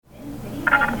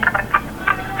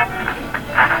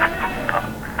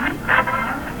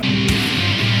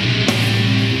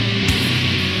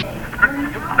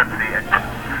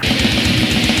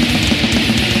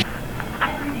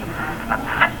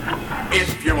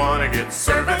wanna get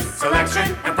service,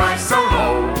 selection, and price so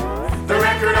low. The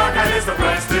Record Archive is the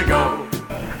place to go.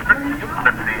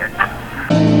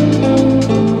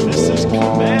 This is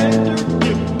Commander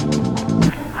Newton.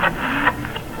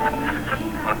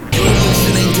 You're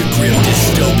listening to Grim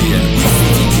Dystopian with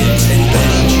Freaky Kids and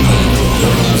Benny G,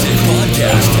 your music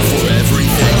podcast for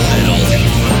everything metal.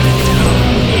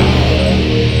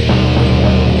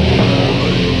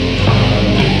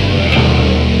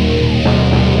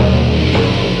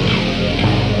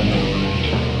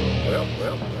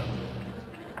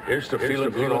 Here's to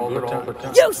feeling good all the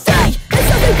time. You say it's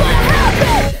something gonna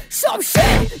happen. Some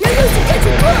shit you used to get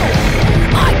you through.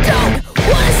 I don't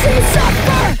wanna see you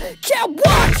suffer. Can't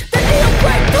watch the needle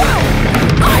break through.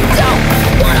 I don't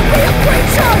wanna be a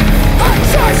preacher, a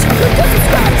church you can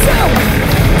subscribe to.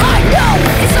 I know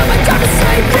it's not my job to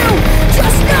save you.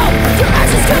 Just know your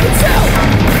actions coming too.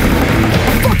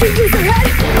 Fucking use your head.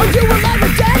 Are you alive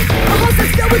or dead? A house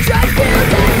that's filled with dread. Fear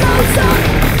that goes on.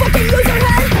 Fucking use your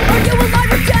head. Are you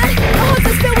alive or dead? A house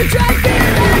that's filled with dread. Fear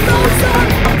that goes on.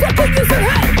 Fucking use your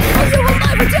head. Are you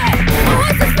alive or dead? A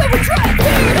house that's filled with dread.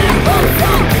 Fear that goes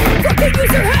on. Fucking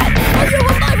use your head. Are you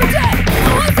alive or dead?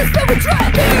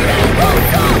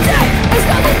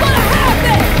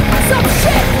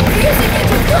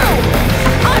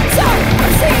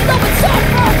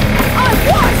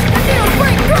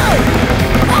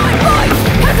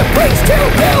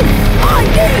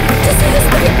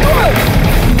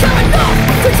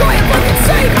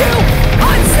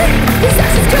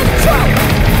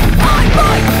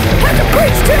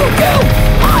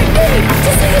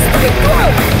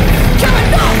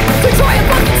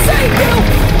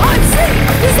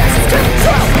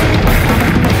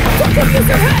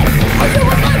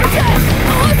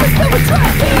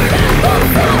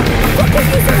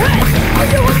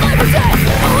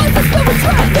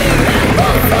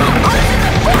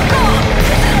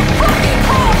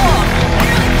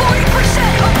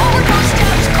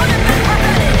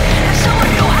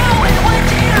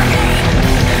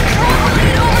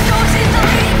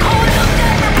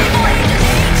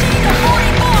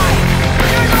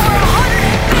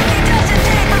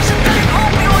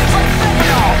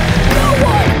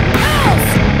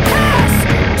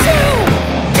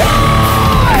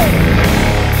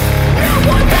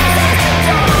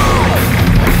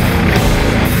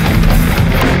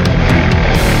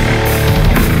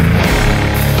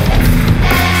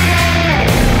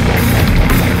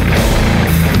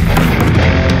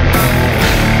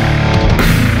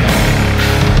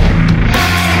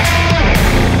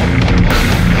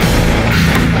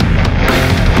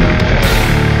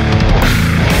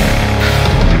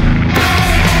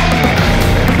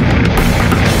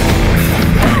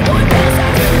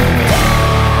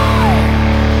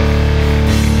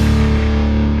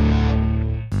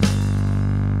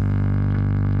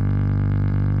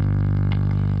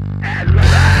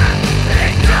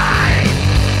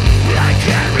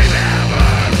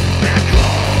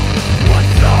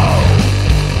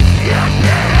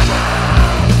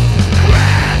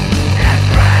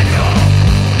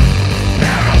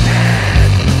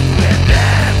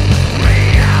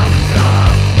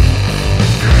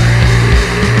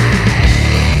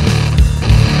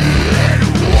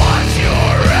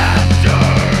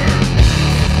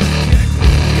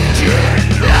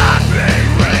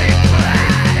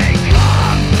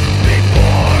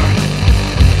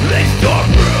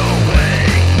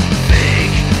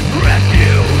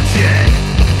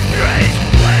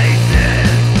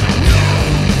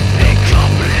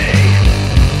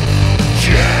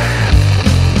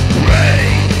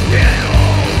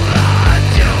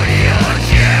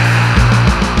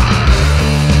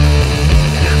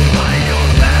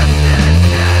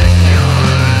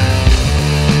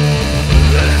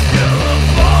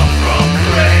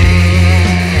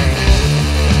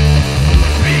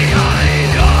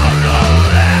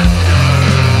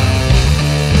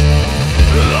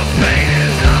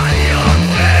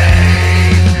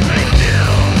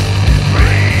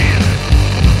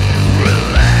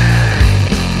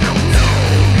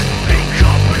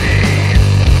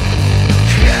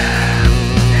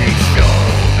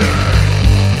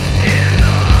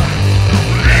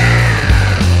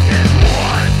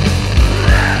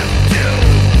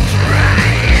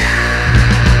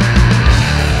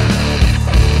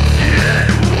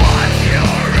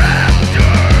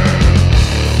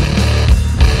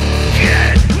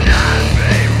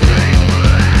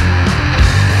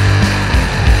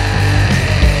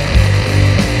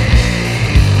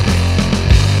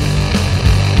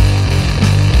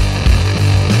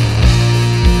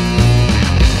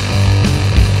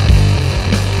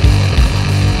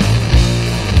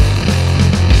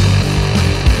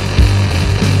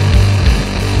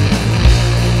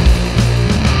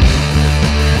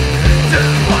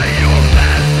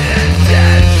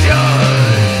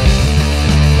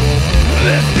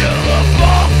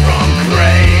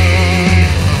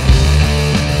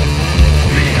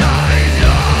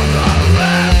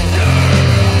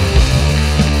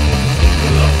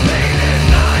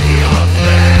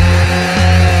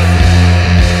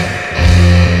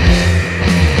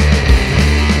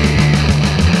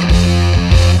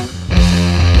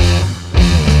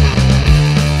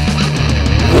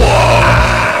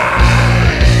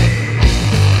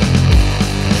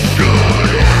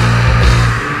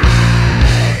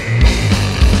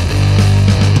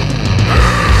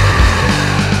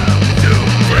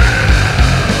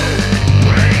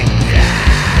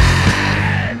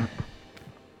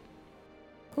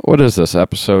 What is this,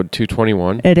 episode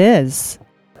 221? It is.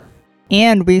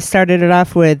 And we started it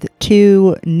off with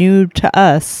 2 new to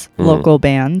us local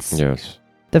bands. Yes.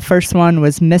 The first one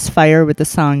was Misfire with the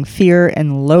song Fear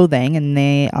and Loathing, and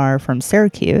they are from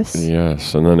Syracuse.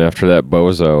 Yes, and then after that,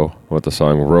 Bozo with the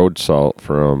song Road Salt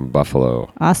from Buffalo.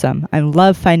 Awesome. I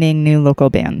love finding new local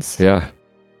bands. Yeah.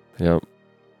 Yep.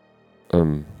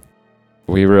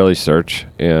 We really search,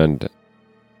 and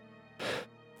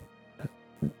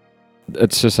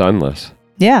it's just endless.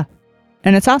 Yeah.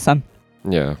 And it's awesome.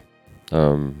 Yeah.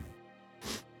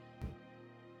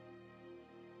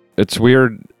 It's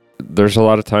weird. There's a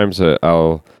lot of times that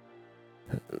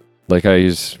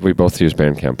we both use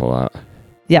Bandcamp a lot.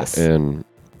 Yes. And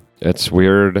it's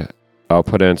weird. I'll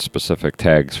put in specific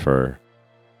tags for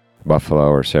Buffalo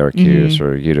or Syracuse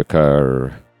or Utica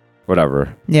or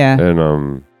whatever. Yeah.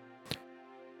 And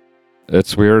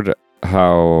it's weird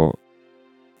how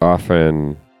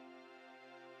often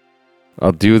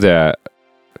I'll do that.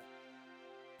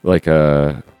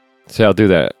 Say I'll do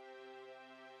that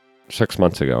 6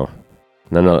 months ago,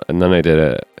 and then I did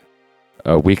it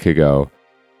a week ago,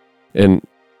 and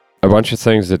a bunch of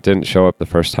things that didn't show up the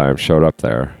first time showed up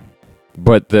there,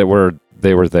 but they were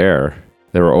there.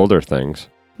 They were older things.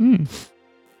 I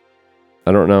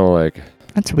don't know,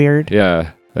 that's weird.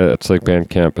 Yeah, it's like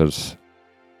Bandcamp is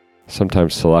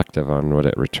sometimes selective on what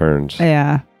it returns.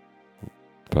 Yeah.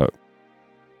 But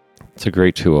it's a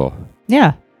great tool.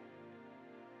 Yeah.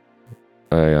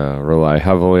 I rely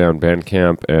heavily on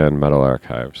Bandcamp and Metal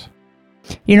Archives.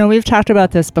 We've talked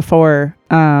about this before.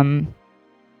 I'm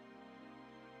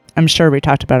sure we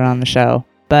talked about it on the show,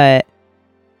 but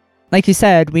like you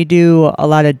said, we do a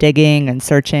lot of digging and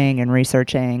searching and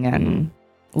researching and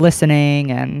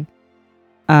listening, and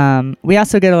we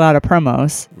also get a lot of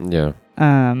promos. Yeah.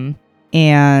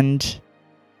 And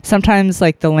sometimes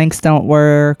the links don't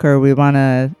work, or we want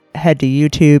to head to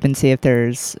YouTube and see if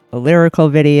there's a lyrical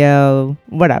video,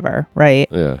 whatever, right?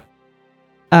 Yeah.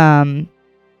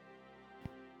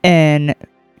 And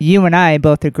you and I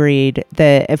both agreed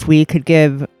that if we could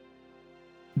give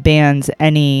bands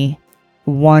any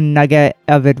one nugget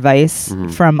of advice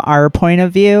from our point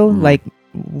of view, like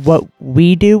what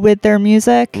we do with their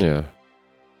music, Yeah.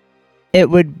 it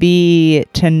would be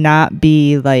to not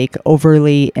be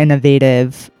overly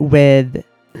innovative with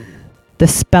the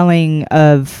spelling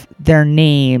of their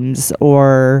names,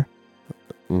 or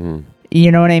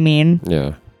you know what I mean?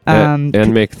 Yeah.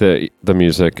 And make the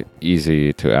music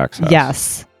easy to access.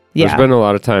 Yes. Yeah. There's been a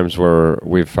lot of times where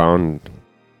we've found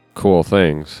cool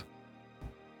things,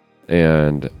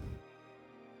 and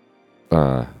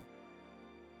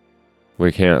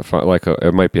we can't find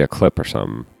it might be a clip or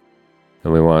something,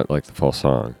 and we want the full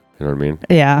song. You know what I mean?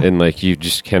 Yeah. And you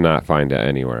just cannot find it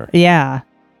anywhere. Yeah.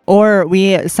 Or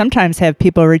we sometimes have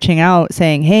people reaching out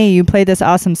saying, hey, you played this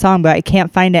awesome song, but I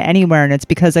can't find it anywhere. And it's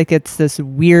because it's this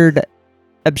weird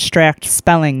abstract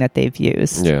spelling that they've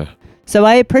used. Yeah. So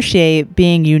I appreciate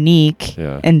being unique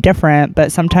and different,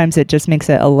 but sometimes it just makes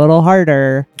it a little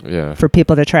harder for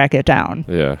people to track it down.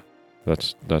 Yeah.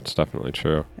 That's definitely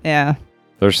true. Yeah.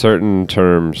 There's certain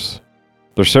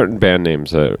band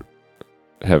names that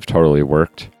have totally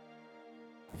worked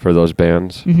for those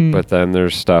bands, but then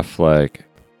there's stuff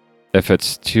if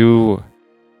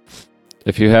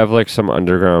you have some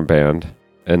underground band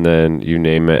and then you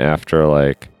name it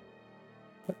after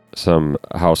some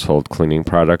household cleaning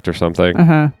product or something,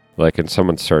 and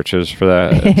someone searches for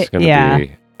that, it's going to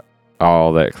be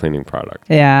all that cleaning product.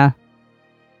 Yeah.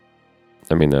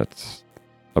 I mean, that's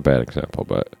a bad example,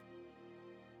 but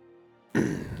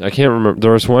I can't remember.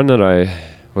 There was one that I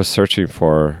was searching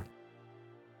for.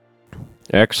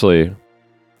 Actually,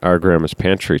 Our Grandma's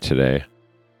Pantry Today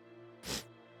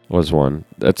was one.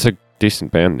 That's a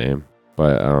decent band name,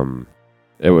 but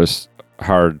it was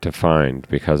hard to find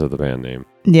because of the band name.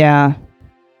 Yeah.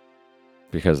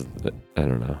 Because, I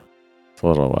don't know. It's a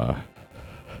little,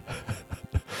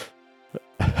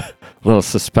 little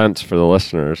suspense for the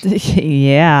listeners.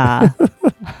 Yeah.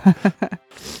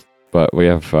 But we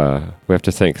have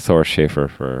to thank Thor Schaefer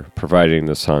for providing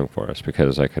this song for us,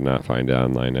 because I could not find it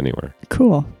online anywhere.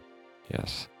 Cool.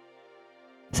 Yes.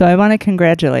 So I want to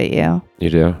congratulate you. You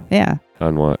do? Yeah.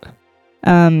 On what?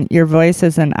 Your voice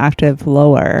is an octave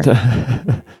lower.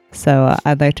 So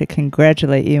I'd like to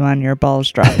congratulate you on your balls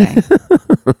dropping.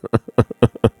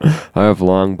 I have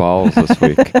long balls this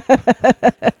week.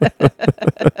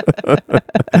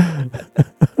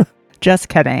 Just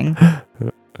kidding.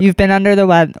 You've been under the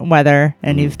weather,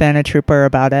 and you've been a trooper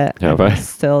about it. Have I?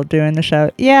 Still doing the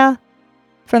show. Yeah,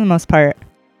 for the most part.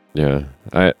 Yeah,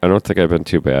 I don't think I've been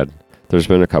too bad. There's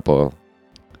been a couple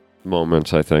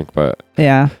moments, I think, but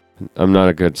yeah, I'm not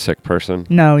a good sick person.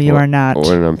 No, you are not.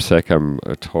 When I'm sick, I'm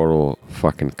a total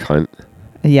fucking cunt.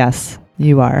 Yes,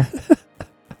 you are.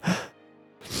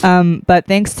 But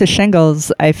thanks to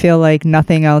shingles, I feel like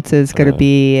nothing else is going to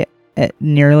be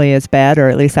nearly as bad, or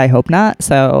at least I hope not.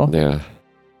 So yeah,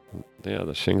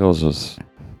 the shingles was.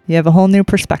 You have a whole new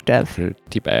perspective.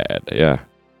 Pretty bad, yeah.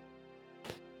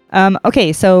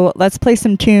 Okay, so let's play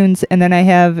some tunes, and then I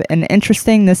have an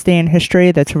interesting this day in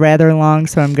history that's rather long,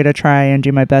 so I'm going to try and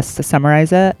do my best to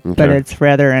summarize it, but it's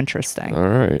rather interesting. All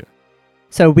right.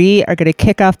 So we are going to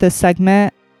kick off this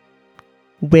segment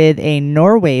with a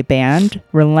Norway band,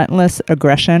 Relentless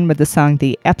Aggression, with the song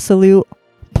The Absolute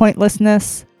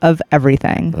Pointlessness of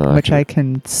Everything, which I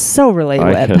can so relate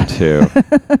with. I can too.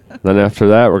 Then after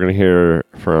that, we're going to hear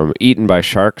from Eaten by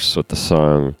Sharks with the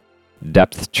song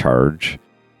Depth Charge.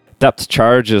 Depth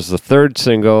Charge is the third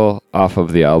single off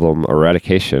of the album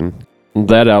Eradication.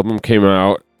 That album came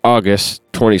out August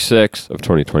 26th of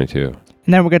 2022.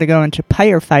 And then we're going to go into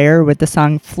Pyre Fire with the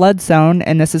song Flood Zone,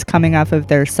 and this is coming off of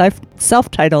their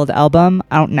self-titled album,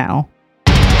 out now.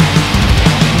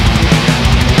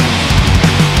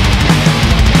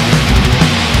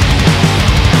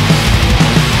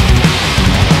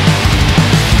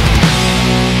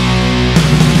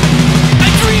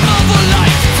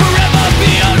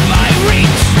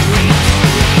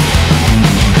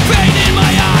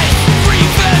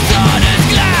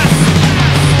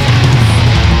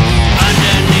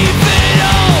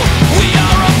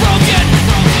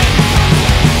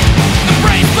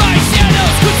 Embraced by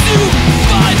shadows, consumed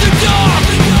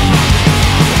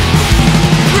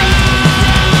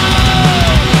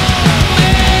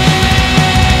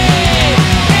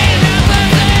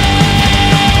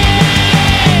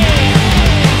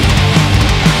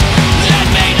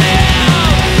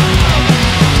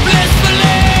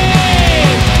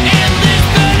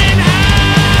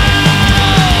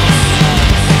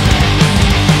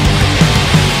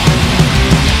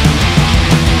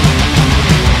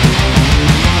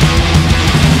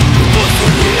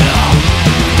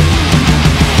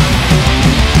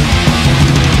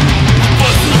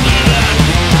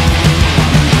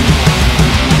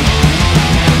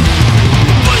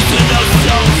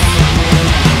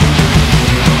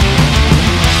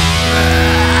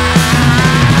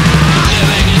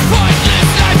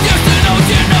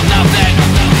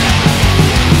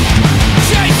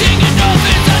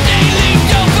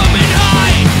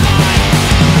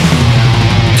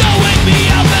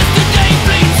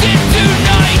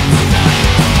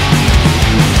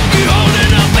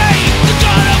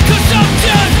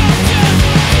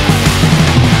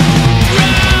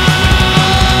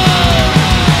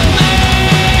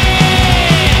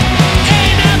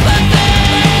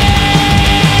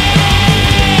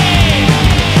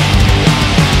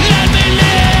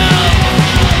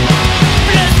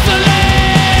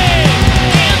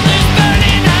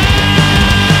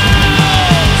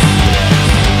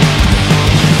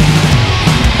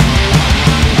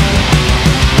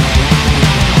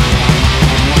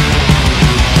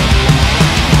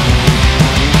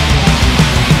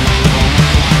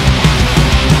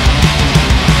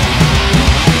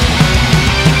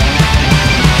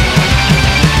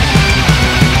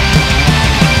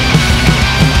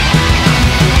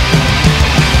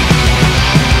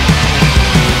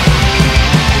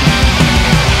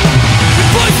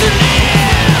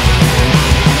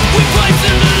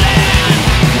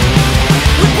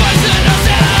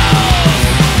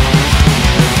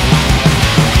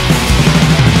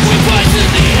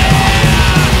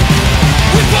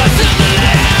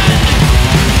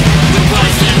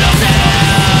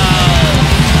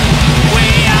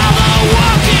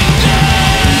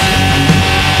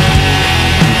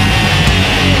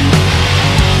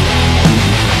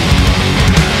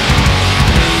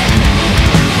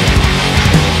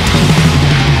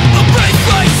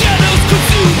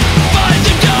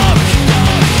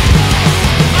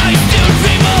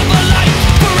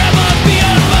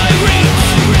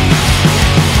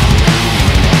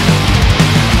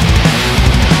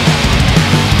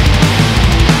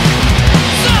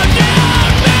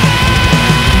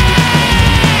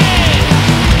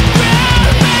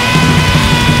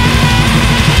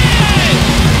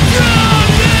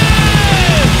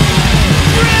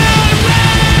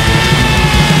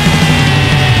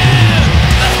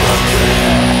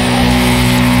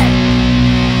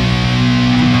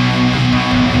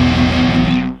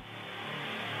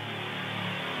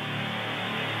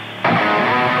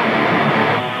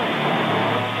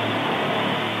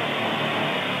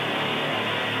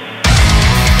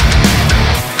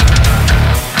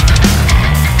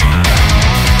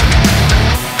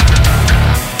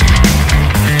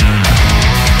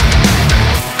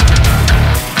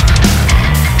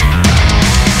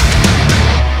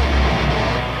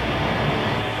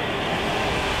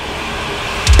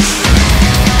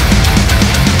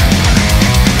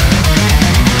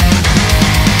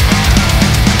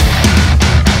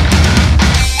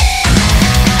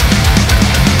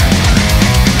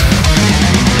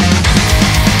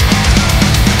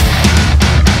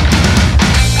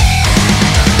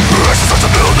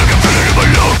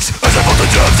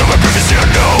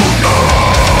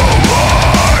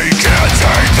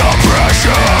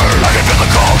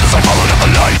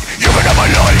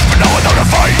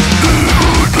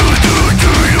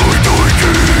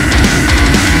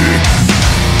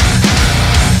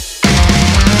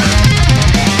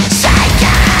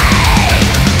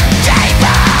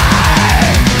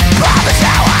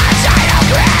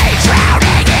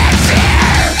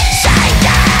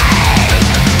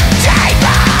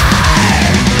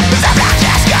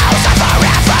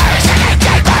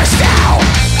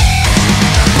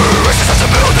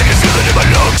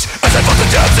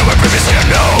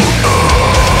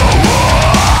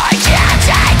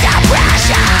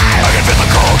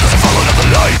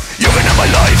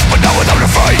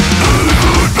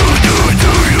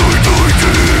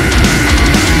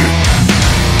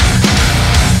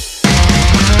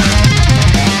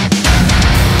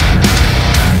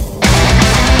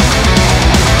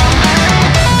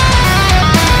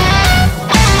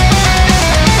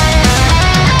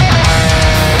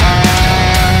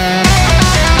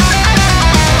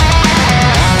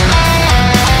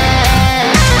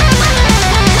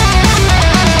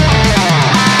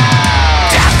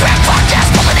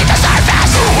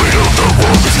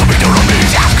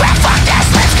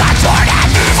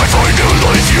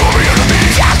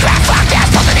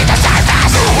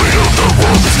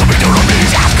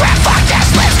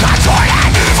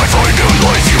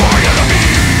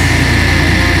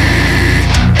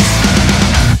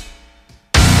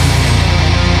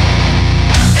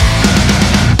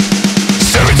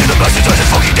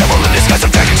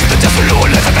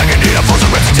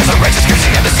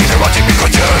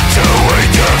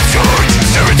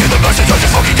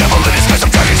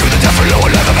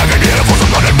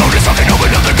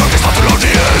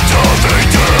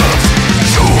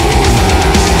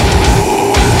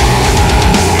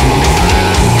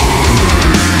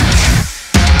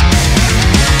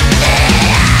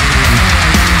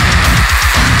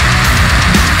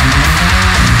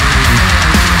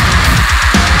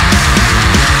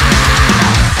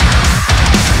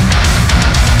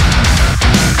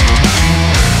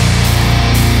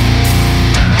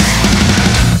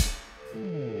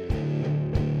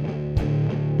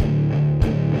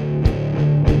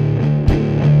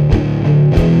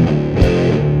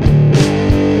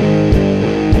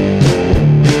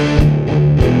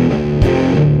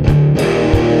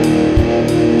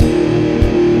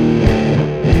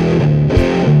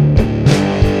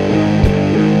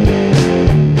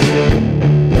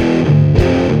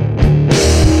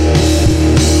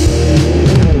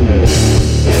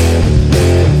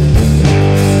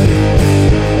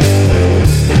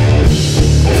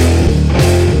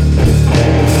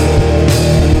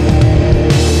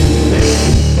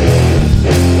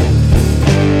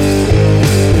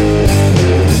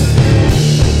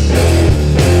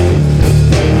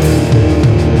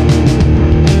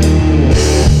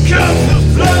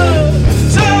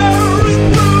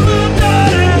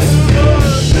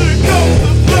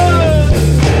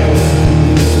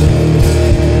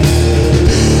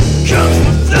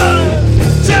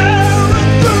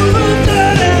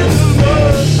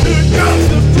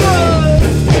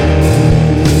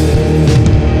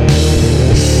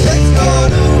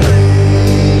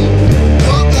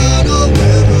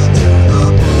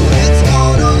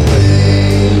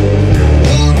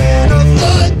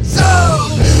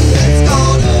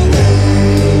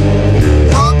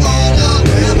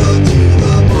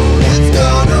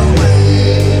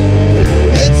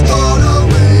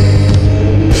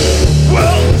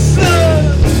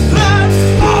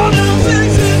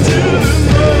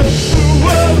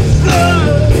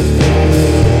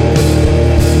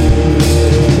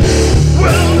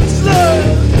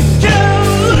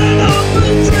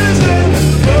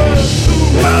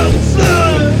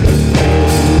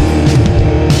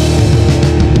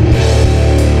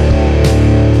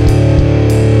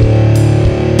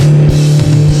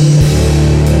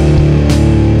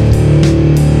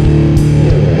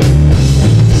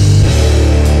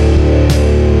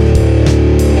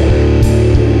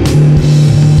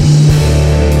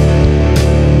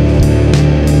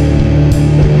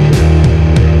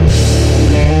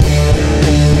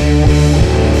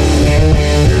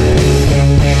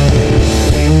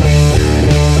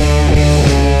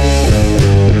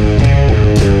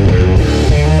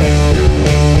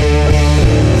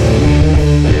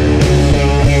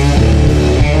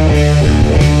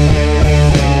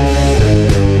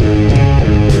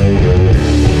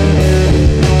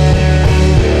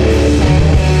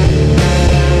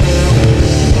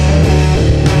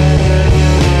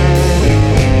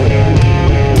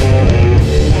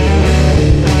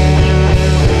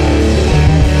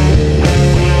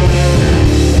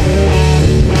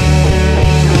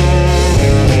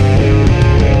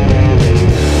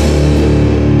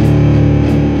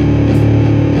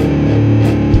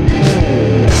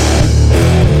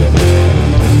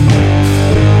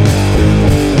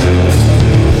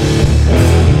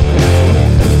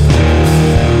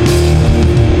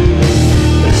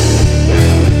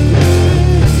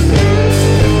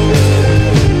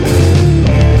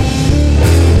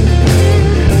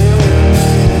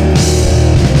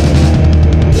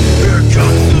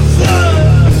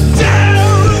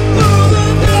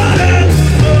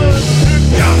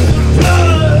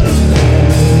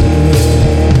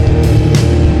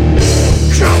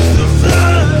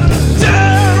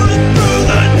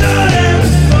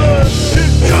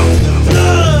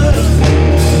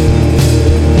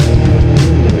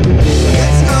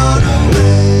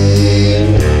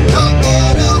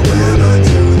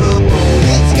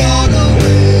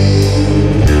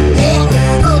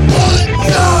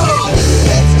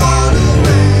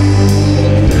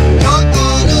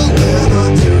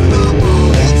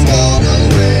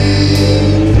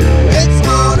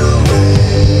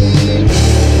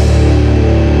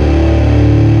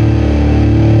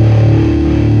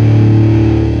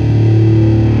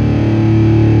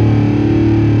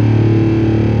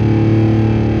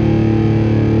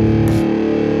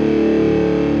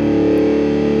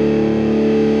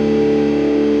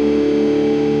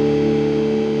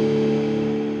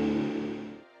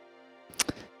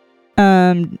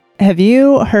Have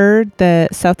you heard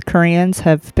that South Koreans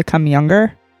have become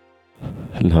younger?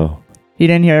 No. You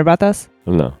didn't hear about this?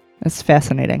 No. That's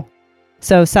fascinating.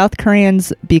 So South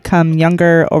Koreans become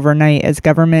younger overnight as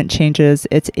government changes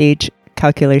its age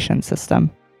calculation system.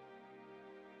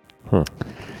 Huh.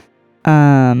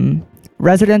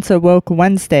 Residents awoke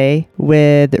Wednesday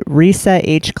with reset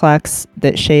age clocks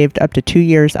that shaved up to 2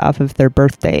 years off of their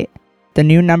birth date. The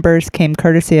new numbers came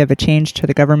courtesy of a change to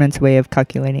the government's way of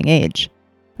calculating age.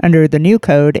 Under the new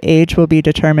code, age will be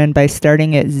determined by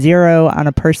starting at 0 on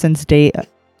a person's date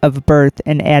of birth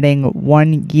and adding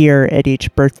 1 year at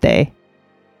each birthday.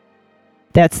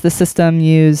 That's the system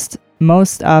used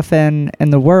most often in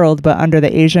the world, but under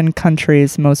the Asian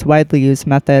countries' most widely used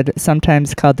method,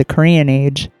 sometimes called the Korean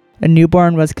age, a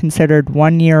newborn was considered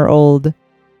 1 year old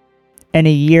and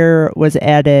a year was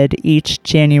added each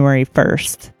January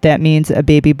 1st. That means a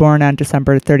baby born on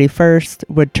December 31st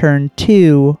would turn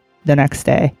 2 the next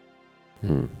day.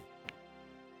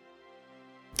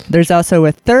 There's also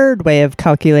a third way of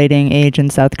calculating age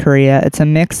in South Korea. It's a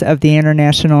mix of the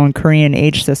international and Korean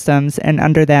age systems, and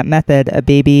under that method, a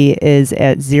baby is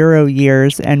at 0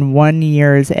 years and 1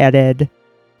 year is added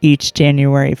each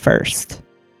January 1st.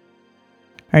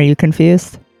 Are you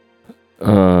confused?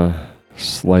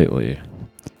 Slightly.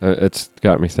 It's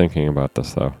got me thinking about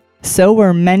this, though. So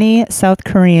were many South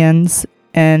Koreans,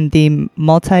 and the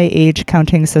multi-age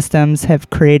counting systems have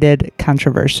created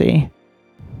controversy.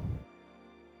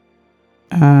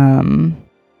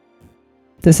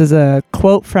 This is a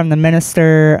quote from the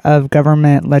Minister of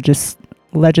Government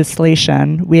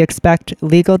Legislation. We expect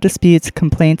legal disputes,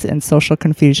 complaints, and social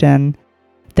confusion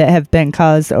that have been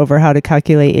caused over how to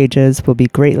calculate ages will be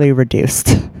greatly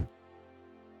reduced.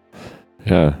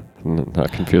 Yeah,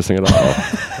 not confusing at all.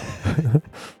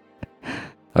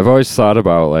 I've always thought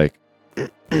about, like,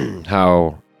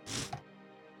 how...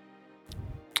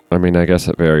 I mean, I guess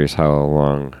it varies how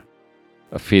long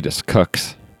a fetus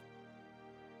cooks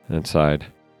inside,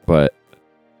 but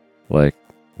like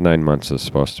 9 months is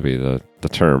supposed to be the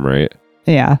term, right?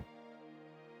 Yeah.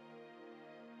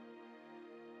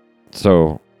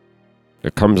 So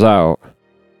it comes out,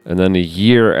 and then a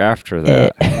year after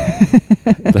that,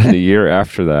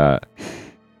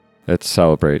 it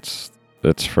celebrates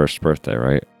its first birthday,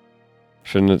 right?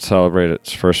 Shouldn't it celebrate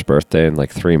its first birthday in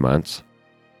like 3 months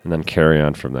and then carry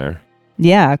on from there?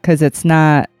 Yeah, because it's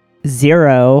not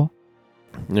 0.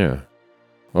 Yeah.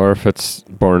 Or if it's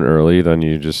born early, then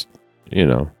you just,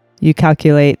 You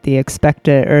calculate the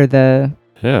expected or the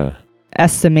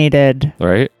estimated.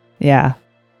 Right? Yeah.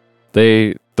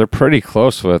 They're pretty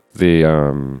close with the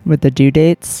with the due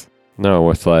dates? No,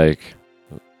 with like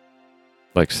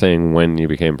saying when you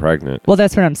became pregnant. Well,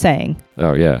 that's what I'm saying.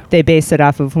 Oh, yeah. They base it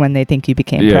off of when they think you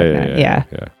became pregnant. Yeah.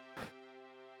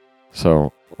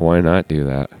 So why not do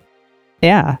that?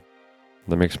 Yeah.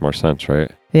 That makes more sense,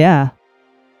 right? Yeah.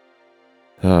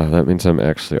 Oh, that means I'm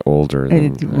actually older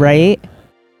than... right?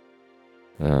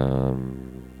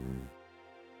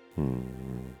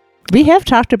 We have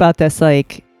talked about this,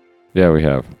 like... Yeah, we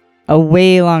have. A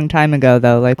way long time ago,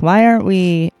 though. Like, why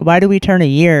do we turn a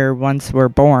year once we're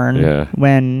born? Yeah.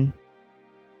 When...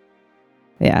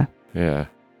 Yeah. Yeah.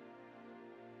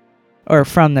 Or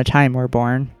from the time we're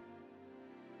born.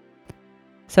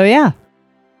 So, yeah.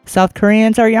 South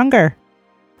Koreans are younger.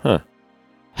 Huh.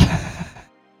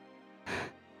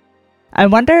 I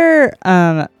wonder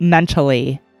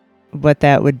mentally what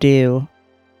that would do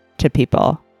to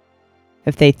people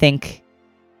if they think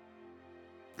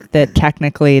that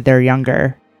technically they're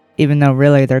younger, even though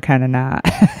really they're kind of not.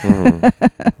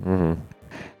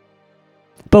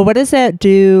 But what does that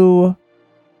do?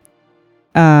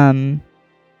 Like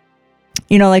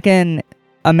in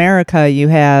America, you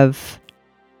have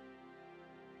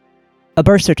a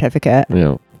birth certificate.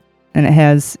 Yeah. And it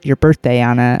has your birthday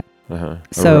on it. Uh-huh.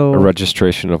 So a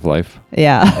registration of life.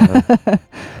 Yeah. Uh-huh.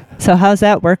 So how's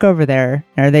that work over there?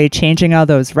 Are they changing all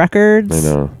those records? I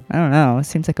know. I don't know. It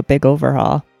seems like a big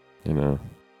overhaul. You know.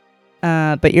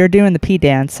 But you're doing the pee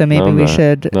dance, so maybe we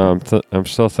should. No, I'm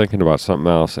still thinking about something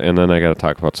else, and then I got to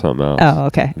talk about something else. Oh,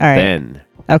 okay. All right. Then.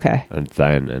 Okay. And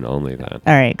then and only then.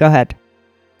 All right. Go ahead.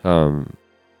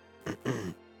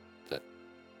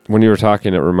 When you were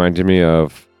talking, it reminded me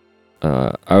of.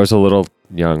 I was a little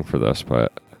young for this,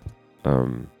 but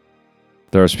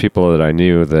there was people that I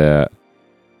knew that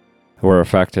were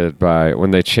affected by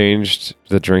when they changed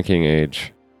the drinking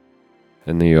age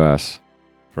in the U.S.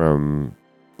 from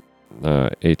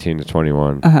 18 to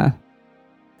 21.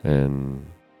 And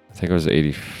I think it was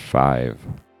 85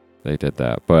 they did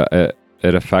that. But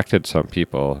it affected some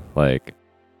people. Like,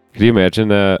 could you imagine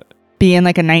that? Being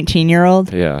like a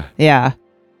 19-year-old? Yeah. Yeah.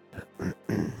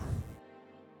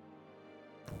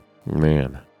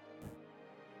 Man.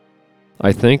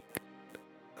 I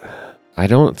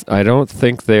don't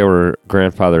think they were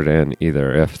grandfathered in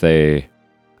either. If they,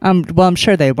 well, I'm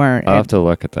sure they weren't. I'll have to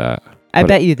look at that. I But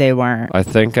bet you they weren't. I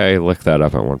think I looked that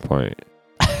up at one point.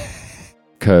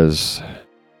 Because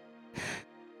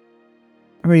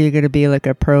Were you going to be like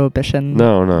a prohibition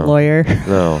no, lawyer?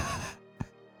 no.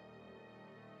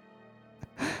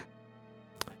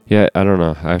 Yeah, I don't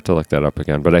know. I have to look that up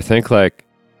again. But I think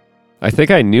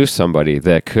I knew somebody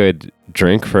that could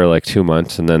drink for like 2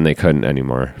 months and then they couldn't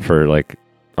anymore for like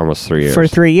almost 3 years. For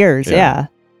 3 years, Yeah.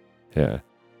 yeah. Yeah.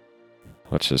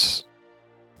 Which is,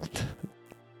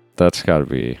 that's got to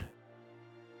be.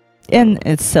 And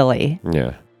it's silly.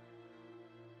 Yeah.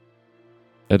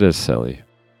 It is silly.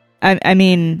 I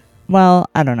mean, well,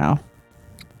 I don't know.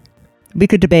 We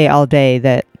could debate all day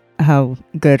that how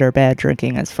good or bad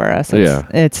drinking is for us.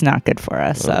 It's not good for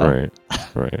us. So.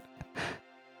 Right.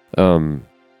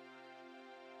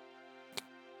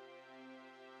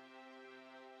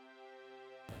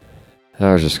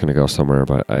 I was just going to go somewhere,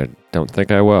 but I don't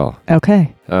think I will.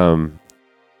 Okay. Do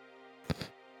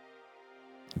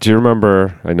you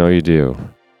remember, I know you do,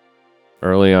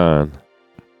 early on,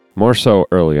 more so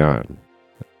early on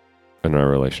in our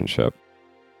relationship,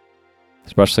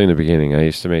 especially in the beginning, I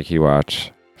used to make you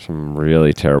watch some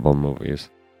really terrible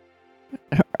movies.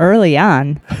 Early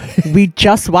on, we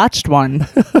just watched one.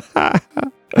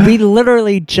 We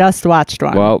literally just watched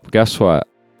one. Well, guess what?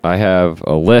 I have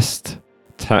a list,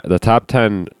 the top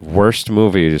 10 worst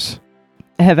movies.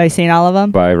 Have I seen all of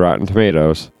them? By Rotten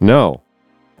Tomatoes. No,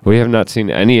 we have not seen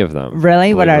any of them.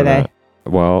 Really? What are they?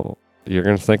 Well, you're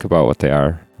going to think about what they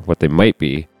are, what they might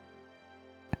be,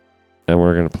 and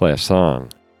we're going to play a song.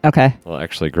 Okay. Well,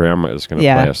 actually, Grandma is going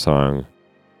to play a song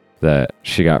that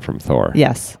she got from Thor.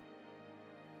 Yes.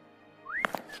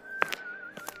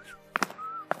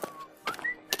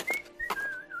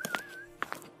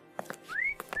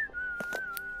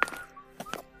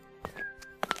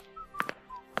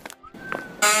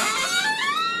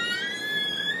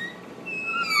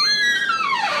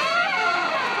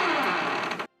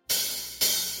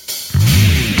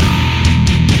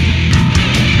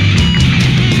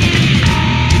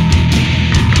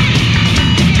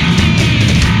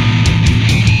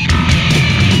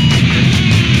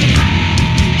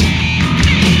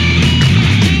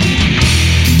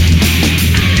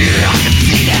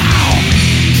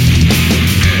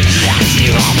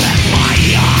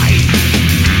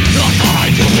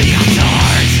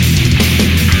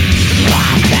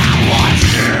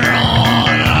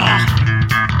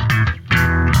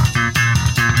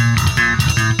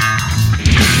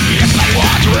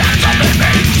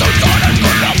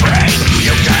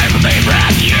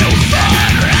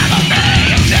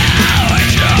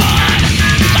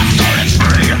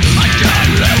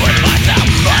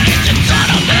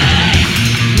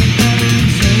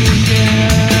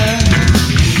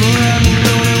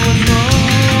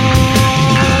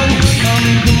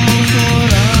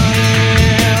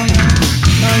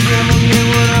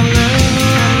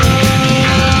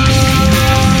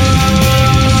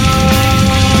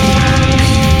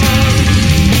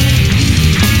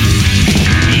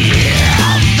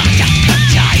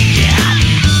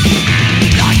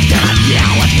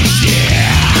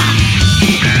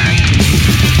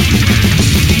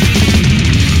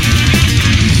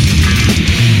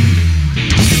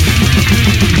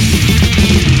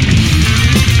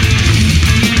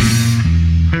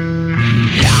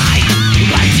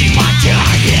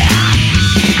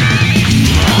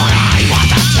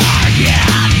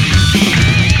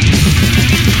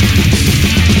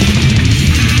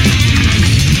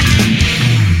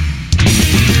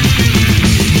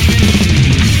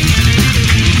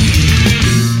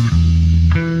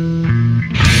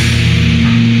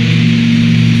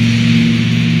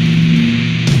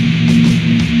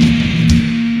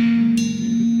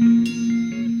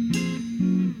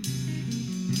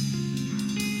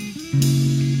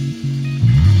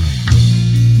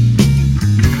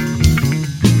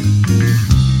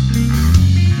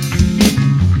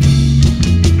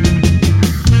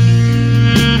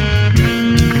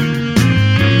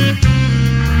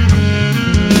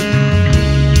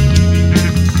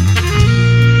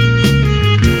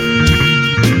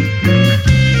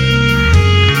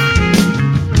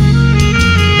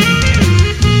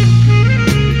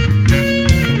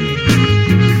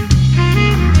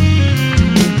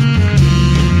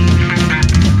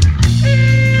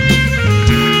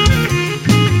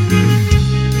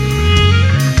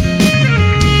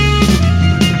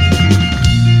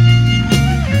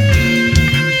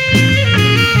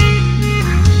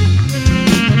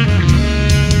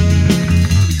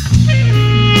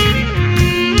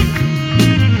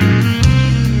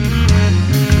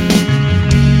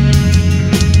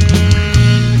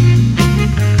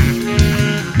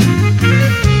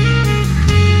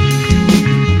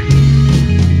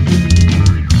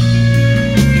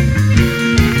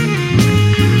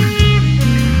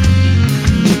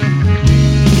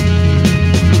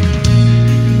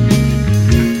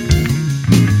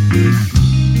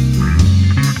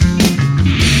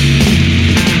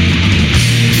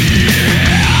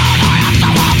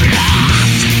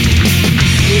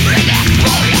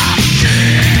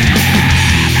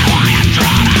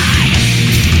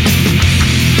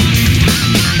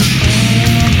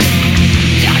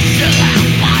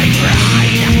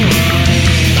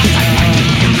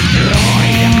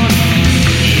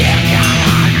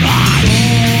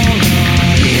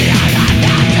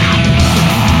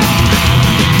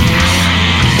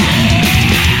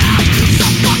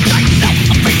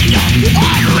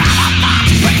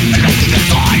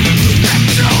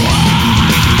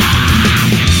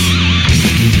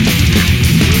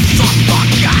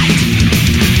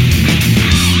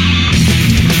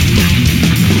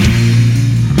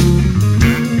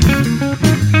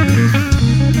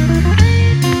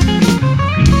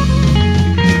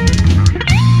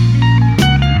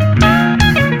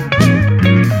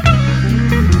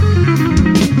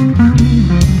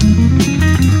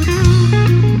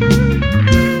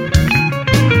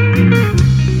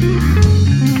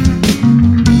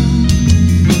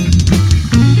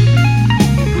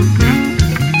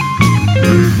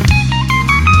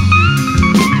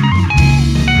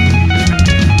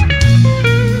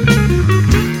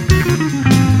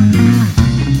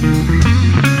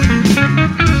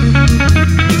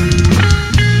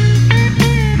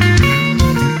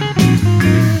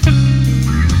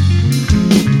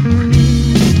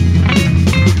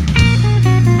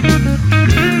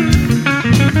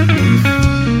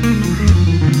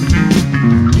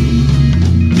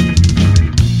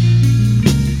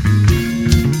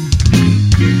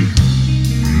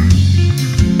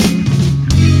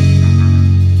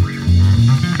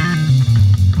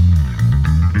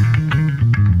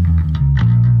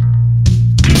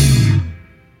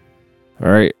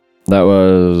 That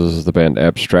was the band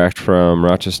Abstract from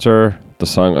Rochester. The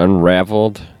song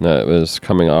Unraveled. That was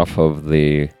coming off of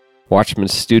the Watchman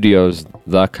Studios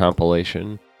The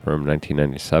Compilation from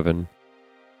 1997.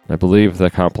 I believe the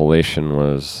compilation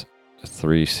was a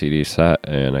 3 CD set,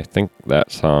 and I think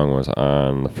that song was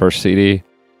on the first CD.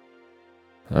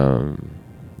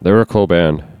 They were a cool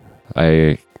band.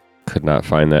 I could not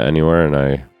find that anywhere, and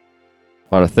I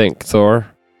want to thank Thor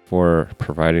for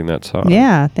providing that song.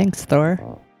 Yeah, thanks,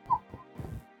 Thor.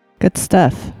 Good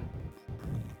stuff.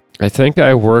 I think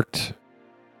I worked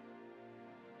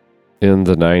in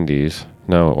the 90s.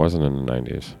 No, it wasn't in the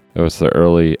 90s. It was the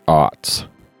early aughts,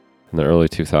 in the early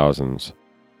 2000s.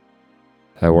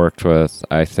 I worked with,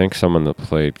 I think, someone that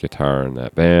played guitar in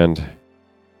that band.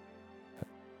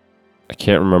 I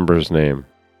can't remember his name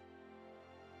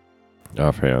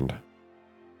offhand.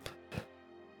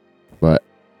 But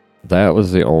that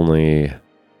was the only,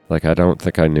 like, I don't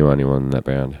think I knew anyone in that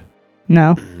band.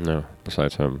 No. No,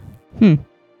 besides him. Hmm.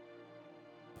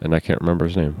 And I can't remember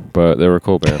his name, but they were a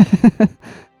cool band.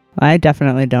 I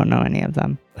definitely don't know any of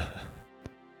them.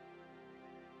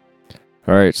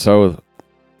 All right, so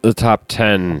the top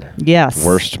 10 Yes.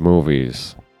 worst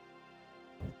movies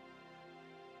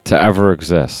to ever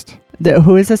exist.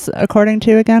 Who is this according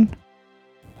to again?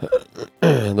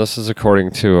 This is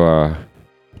according to,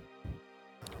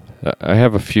 I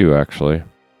have a few, actually.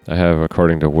 I have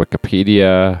according to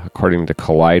Wikipedia, according to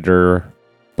Collider,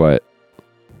 but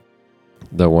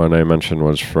the one I mentioned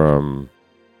was from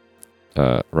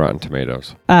Rotten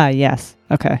Tomatoes. Ah, yes.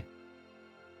 Okay.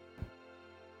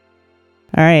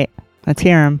 All right. Let's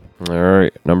hear them. All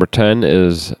right. Number 10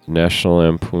 is National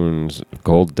Lampoon's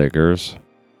Gold Diggers.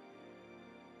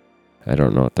 I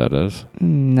don't know what that is.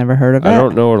 Never heard of it. I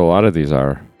don't know what a lot of these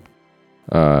are.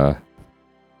 I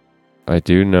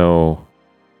do know...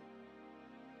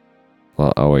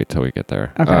 Well, I'll wait till we get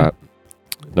there. Okay.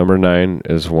 Number 9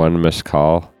 is One Missed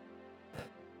Call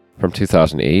from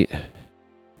 2008.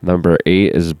 Number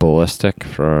 8 is Ballistic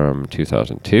from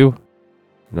 2002.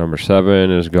 Number 7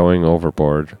 is Going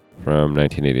Overboard from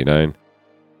 1989.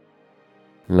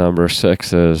 Number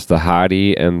 6 is The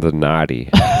Hottie and the Naughty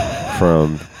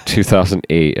from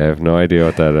 2008. I have no idea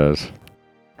what that is.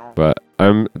 But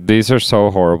these are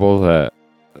so horrible that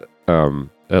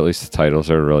at least the titles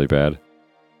are really bad.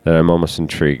 That I'm almost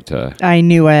intrigued to. I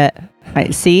knew it. I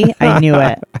knew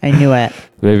it. I knew it.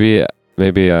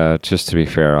 Maybe just to be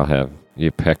fair, I'll have you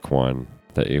pick one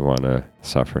that you want to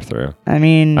suffer through. I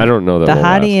mean, I don't know that the we'll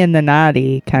hottie last. and the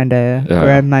naughty kind of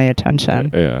grabbed my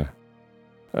attention. Yeah.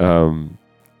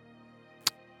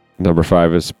 Number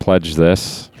 5 is Pledge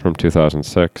This from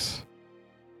 2006.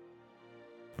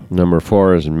 Number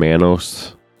 4 is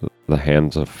Manos, The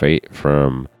Hands of Fate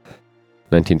from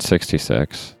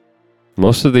 1966.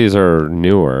 Most of these are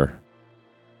newer.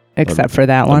 Except for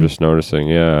that I'm one. just noticing,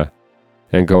 yeah.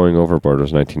 And Going Overboard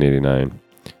was 1989.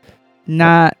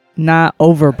 Not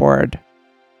Overboard.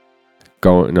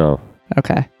 No.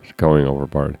 Okay. Going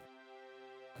Overboard.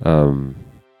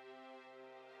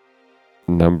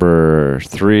 Number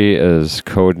 3 is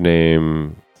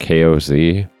Codename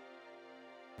KOZ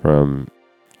from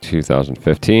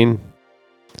 2015.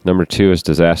 Number 2 is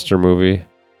Disaster Movie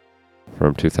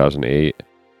from 2008.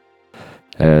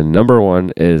 And number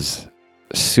 1 is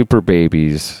Super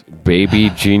Babies, Baby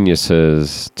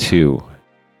Geniuses 2.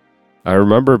 I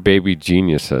remember Baby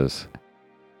Geniuses.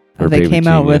 Or They Baby came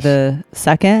out with Genius. a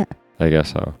second? I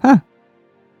guess so. Huh.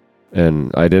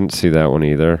 And I didn't see that one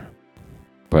either.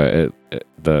 But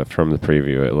from the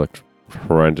preview, it looked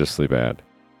horrendously bad.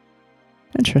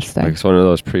 Interesting. Like it's one of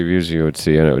those previews you would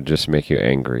see and it would just make you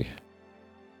angry.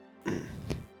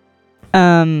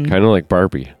 Kind of like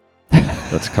Barbie.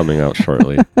 That's coming out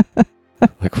shortly.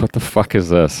 Like, what the fuck is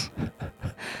this?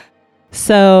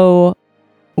 So,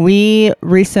 we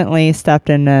recently stepped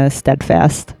in a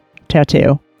Steadfast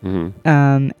tattoo.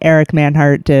 Mm-hmm. Eric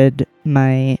Manhart did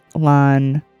my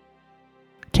lawn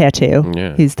tattoo.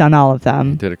 Yeah. He's done all of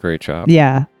them. He did a great job.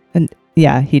 Yeah. And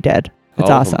yeah, he did. It's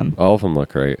All of awesome. them, all of them look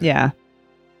great. Yeah.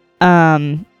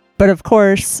 But of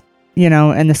course,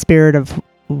 in the spirit of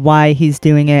why he's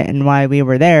doing it and why we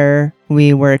were there,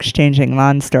 we were exchanging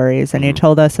lawn stories, and he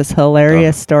told us this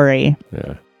hilarious story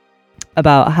Yeah.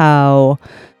 about how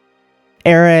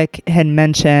Eric had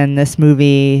mentioned this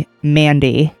movie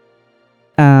Mandy,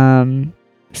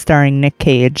 starring Nick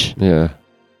Cage, Yeah.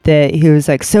 that he was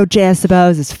like so jazzed about. It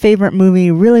was his favorite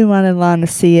movie, really wanted Lon to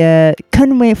see it,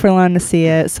 couldn't wait for Lon to see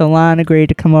it, so Lon agreed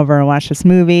to come over and watch this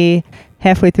movie.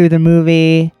 Halfway through the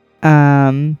movie,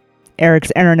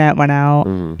 Eric's internet went out.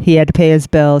 Mm. He had to pay his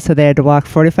bill, so they had to walk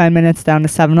 45 minutes down to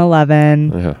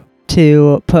 7-Eleven Yeah.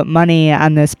 to put money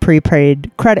on this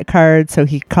prepaid credit card so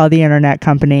he could call the internet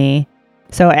company.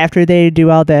 So after they do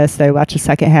all this, they watch the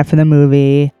second half of the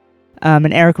movie.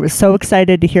 And Eric was so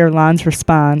excited to hear Lon's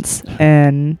response.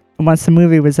 And once the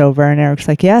movie was over, and Eric's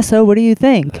like, yeah, so what do you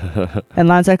think? And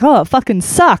Lon's like, oh, it fucking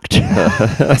sucked.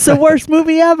 It's the worst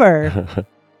movie ever.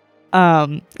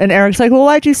 And Eric's like, well,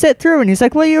 why'd you sit through? And he's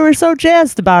like, well, you were so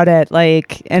jazzed about it.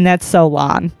 Like, and that's so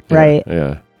Lon, right?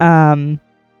 Yeah.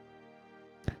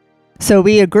 So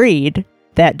we agreed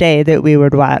that day that we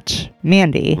would watch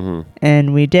Mandy,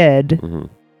 and we did. Mm-hmm.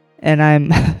 And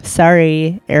I'm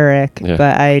sorry, Eric, Yeah.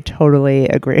 but I totally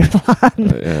agree with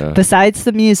Lon. Yeah. Besides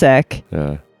the music,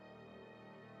 Yeah.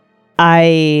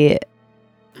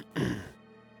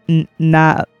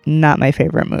 not my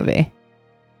favorite movie.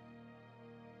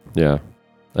 Yeah.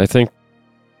 I think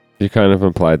you kind of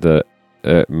implied that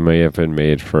it may have been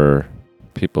made for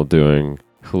people doing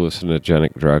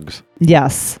hallucinogenic drugs.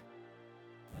 Yes.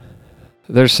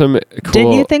 There's some cool...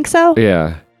 Didn't you think so?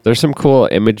 Yeah. There's some cool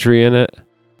imagery in it,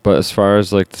 but as far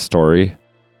as like the story,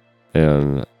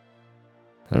 and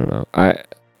I don't know.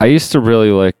 I used to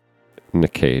really like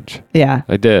Nick Cage. Yeah.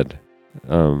 I did.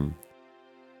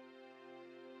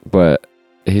 But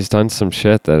he's done some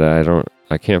shit that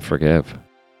I can't forgive.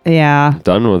 Yeah.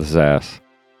 Done with his ass.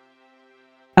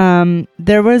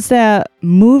 There was that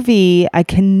movie, I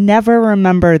can never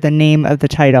remember the name of the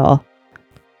title.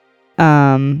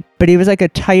 But he was like a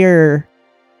tire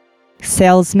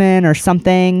salesman or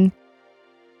something.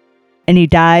 And he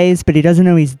dies, but he doesn't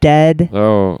know he's dead.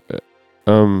 Oh,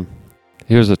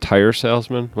 he was a tire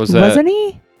salesman? Wasn't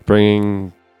he?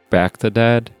 Bringing back the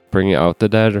dead? Bringing out the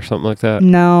dead or something like that?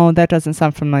 No, that doesn't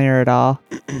sound familiar at all.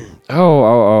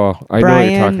 Oh. I know what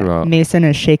you're talking about. Mason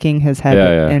is shaking his head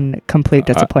Yeah. in complete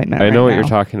disappointment. I know right what now. you're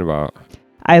talking about.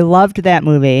 I loved that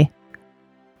movie.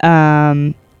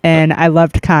 And I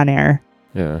loved Con Air.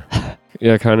 Yeah.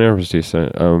 Yeah, Con Air was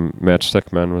decent.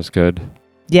 Matchstick Men was good.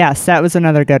 Yes, that was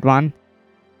another good one.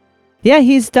 Yeah,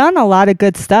 he's done a lot of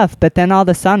good stuff, but then all of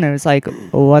a sudden it was like,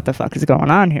 what the fuck is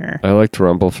going on here? I liked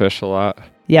Rumblefish a lot.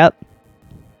 Yep.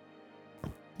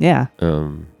 Yeah.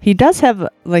 Um, He does have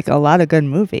like a lot of good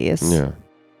movies. yeah.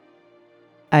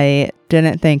 I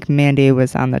didn't think Mandy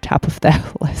was on the top of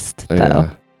that list, though.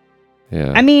 Yeah.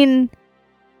 Yeah. I mean,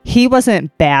 he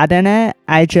wasn't bad in it.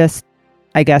 I guess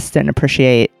didn't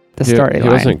appreciate the storyline. He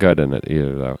wasn't good in it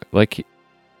either, though. Like,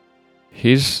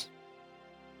 he's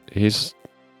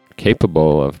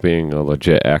capable of being a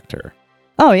legit actor.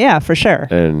 Oh, yeah, for sure.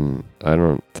 And I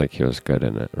don't think he was good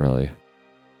in it, really.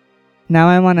 Now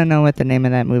I want to know what the name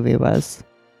of that movie was.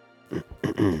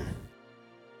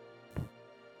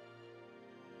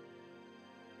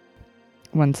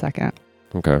 One second.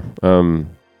 Okay.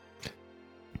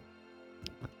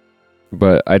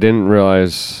 But I didn't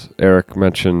realize Eric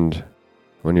mentioned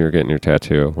when you were getting your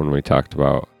tattoo, when we talked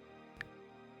about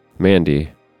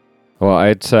Mandy. Well, I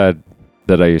had said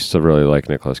that I used to really like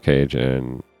Nicolas Cage,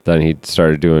 and then he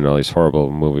started doing all these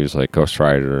horrible movies like Ghost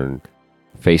Rider and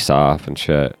Face Off and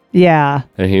shit. Yeah.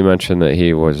 And he mentioned that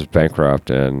he was bankrupt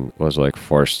and was like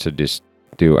forced to just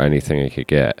do anything he could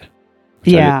get.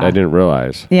 Which Yeah. I didn't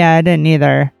realize. Yeah, I didn't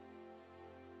either.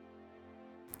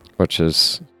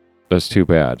 That's too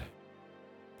bad.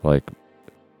 Like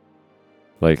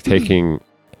taking,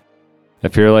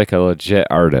 if you're like a legit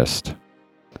artist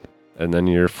and then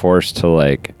you're forced to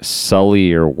like sully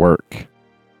your work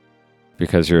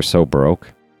because you're so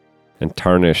broke and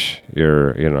tarnish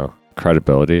your,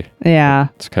 credibility. Yeah.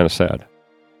 It's kind of sad.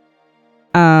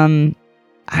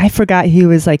 I forgot he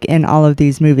was like in all of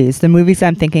these movies. The movies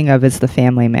I'm thinking of is The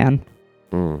Family Man.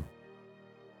 Mm.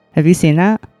 Have you seen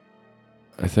that?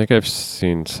 I think I've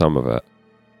seen some of it.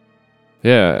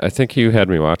 Yeah, I think you had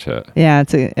me watch it. Yeah,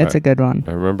 it's a good one.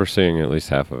 I remember seeing at least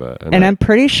half of it. And I'm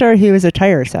pretty sure he was a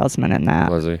tire salesman in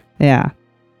that. Was he? Yeah.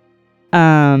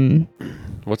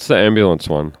 What's the ambulance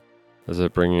one? Is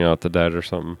it Bringing Out the Dead or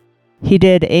something? He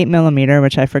did 8mm,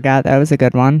 which I forgot. That was a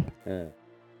good one. Yeah.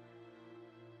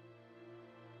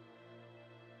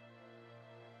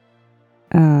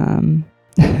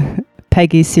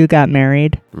 Peggy Sue Got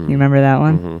Married. You remember that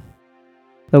one? Mm-hmm.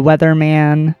 The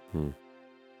Weatherman.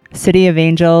 City of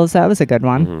Angels. That was a good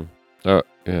one. Mm-hmm. Oh,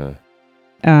 yeah.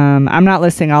 I'm not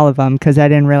listing all of them because I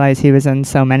didn't realize he was in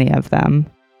so many of them.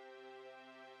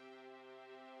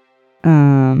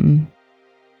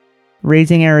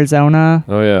 Raising Arizona.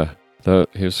 Oh, yeah.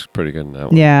 He was pretty good in that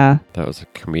one. Yeah. That was a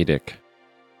comedic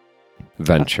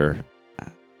venture.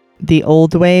 The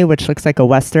Old Way, which looks like a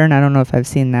Western. I don't know if I've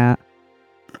seen that.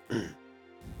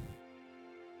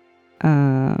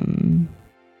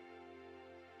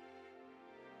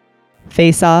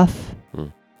 Face Off.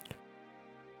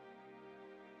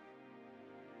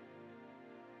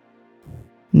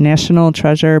 National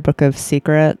Treasure, Book of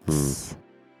Secrets.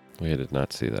 We did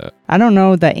not see that. I don't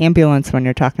know the ambulance one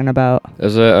you're talking about.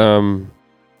 Is it,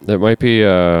 that might be,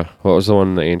 what was the one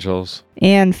in the Angels?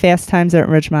 And Fast Times at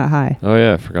Ridgemont High. Oh,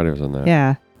 yeah, I forgot he was on that.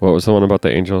 Yeah. What was the one about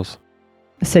the Angels?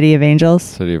 City of Angels.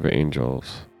 City of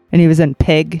Angels. And he was in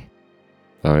Pig.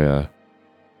 Oh, yeah.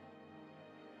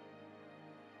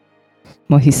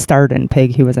 Well, he starred in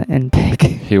Pig. He wasn't in Pig.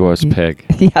 He was Pig.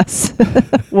 Yes.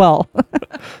 Well.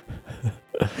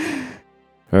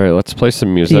 All right, let's play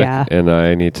some music. Yeah. And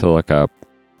I need to look up,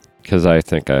 because I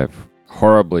think I've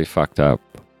horribly fucked up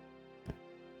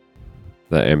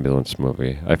the ambulance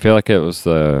movie. I feel like it was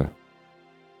the...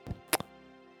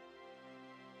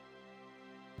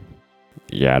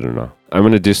 Yeah, I don't know. I'm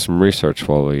going to do some research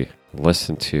while we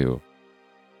listen to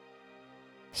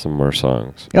some more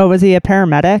songs. Oh, was he a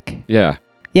paramedic? Yeah.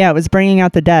 Yeah, it was Bringing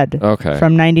Out the Dead. Okay.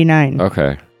 From 99.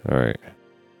 Okay. All right.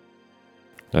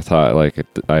 I thought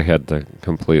I had the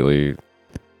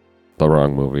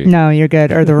wrong movie. No, you're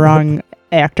good. Or the wrong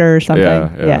actor or something.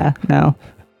 Yeah. No.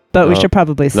 But we should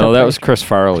probably... No, that was Chris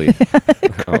Farley.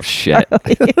 Oh, shit.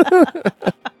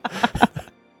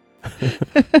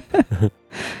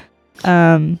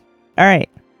 All right.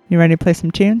 You ready to play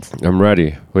some tunes? I'm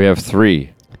ready. We have three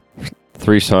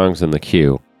songs in the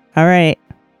queue. All right.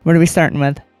 What are we starting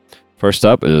with? First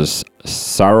up is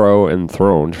Sorrow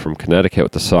Enthroned from Connecticut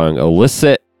with the song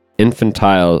Illicit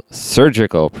Infantile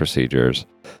Surgical Procedures.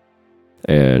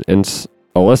 And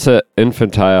Illicit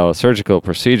Infantile Surgical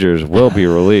Procedures will be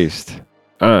released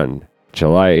on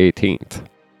July 18th.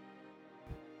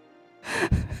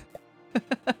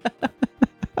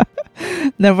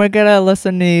 Then we're going to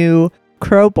listen to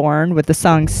Crowborn with the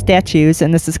song Statues,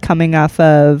 and this is coming off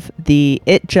of the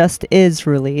It Just Is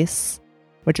release,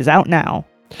 which is out now.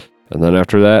 And then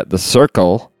after that, The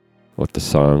Circle with the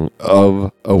song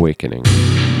Of Awakening.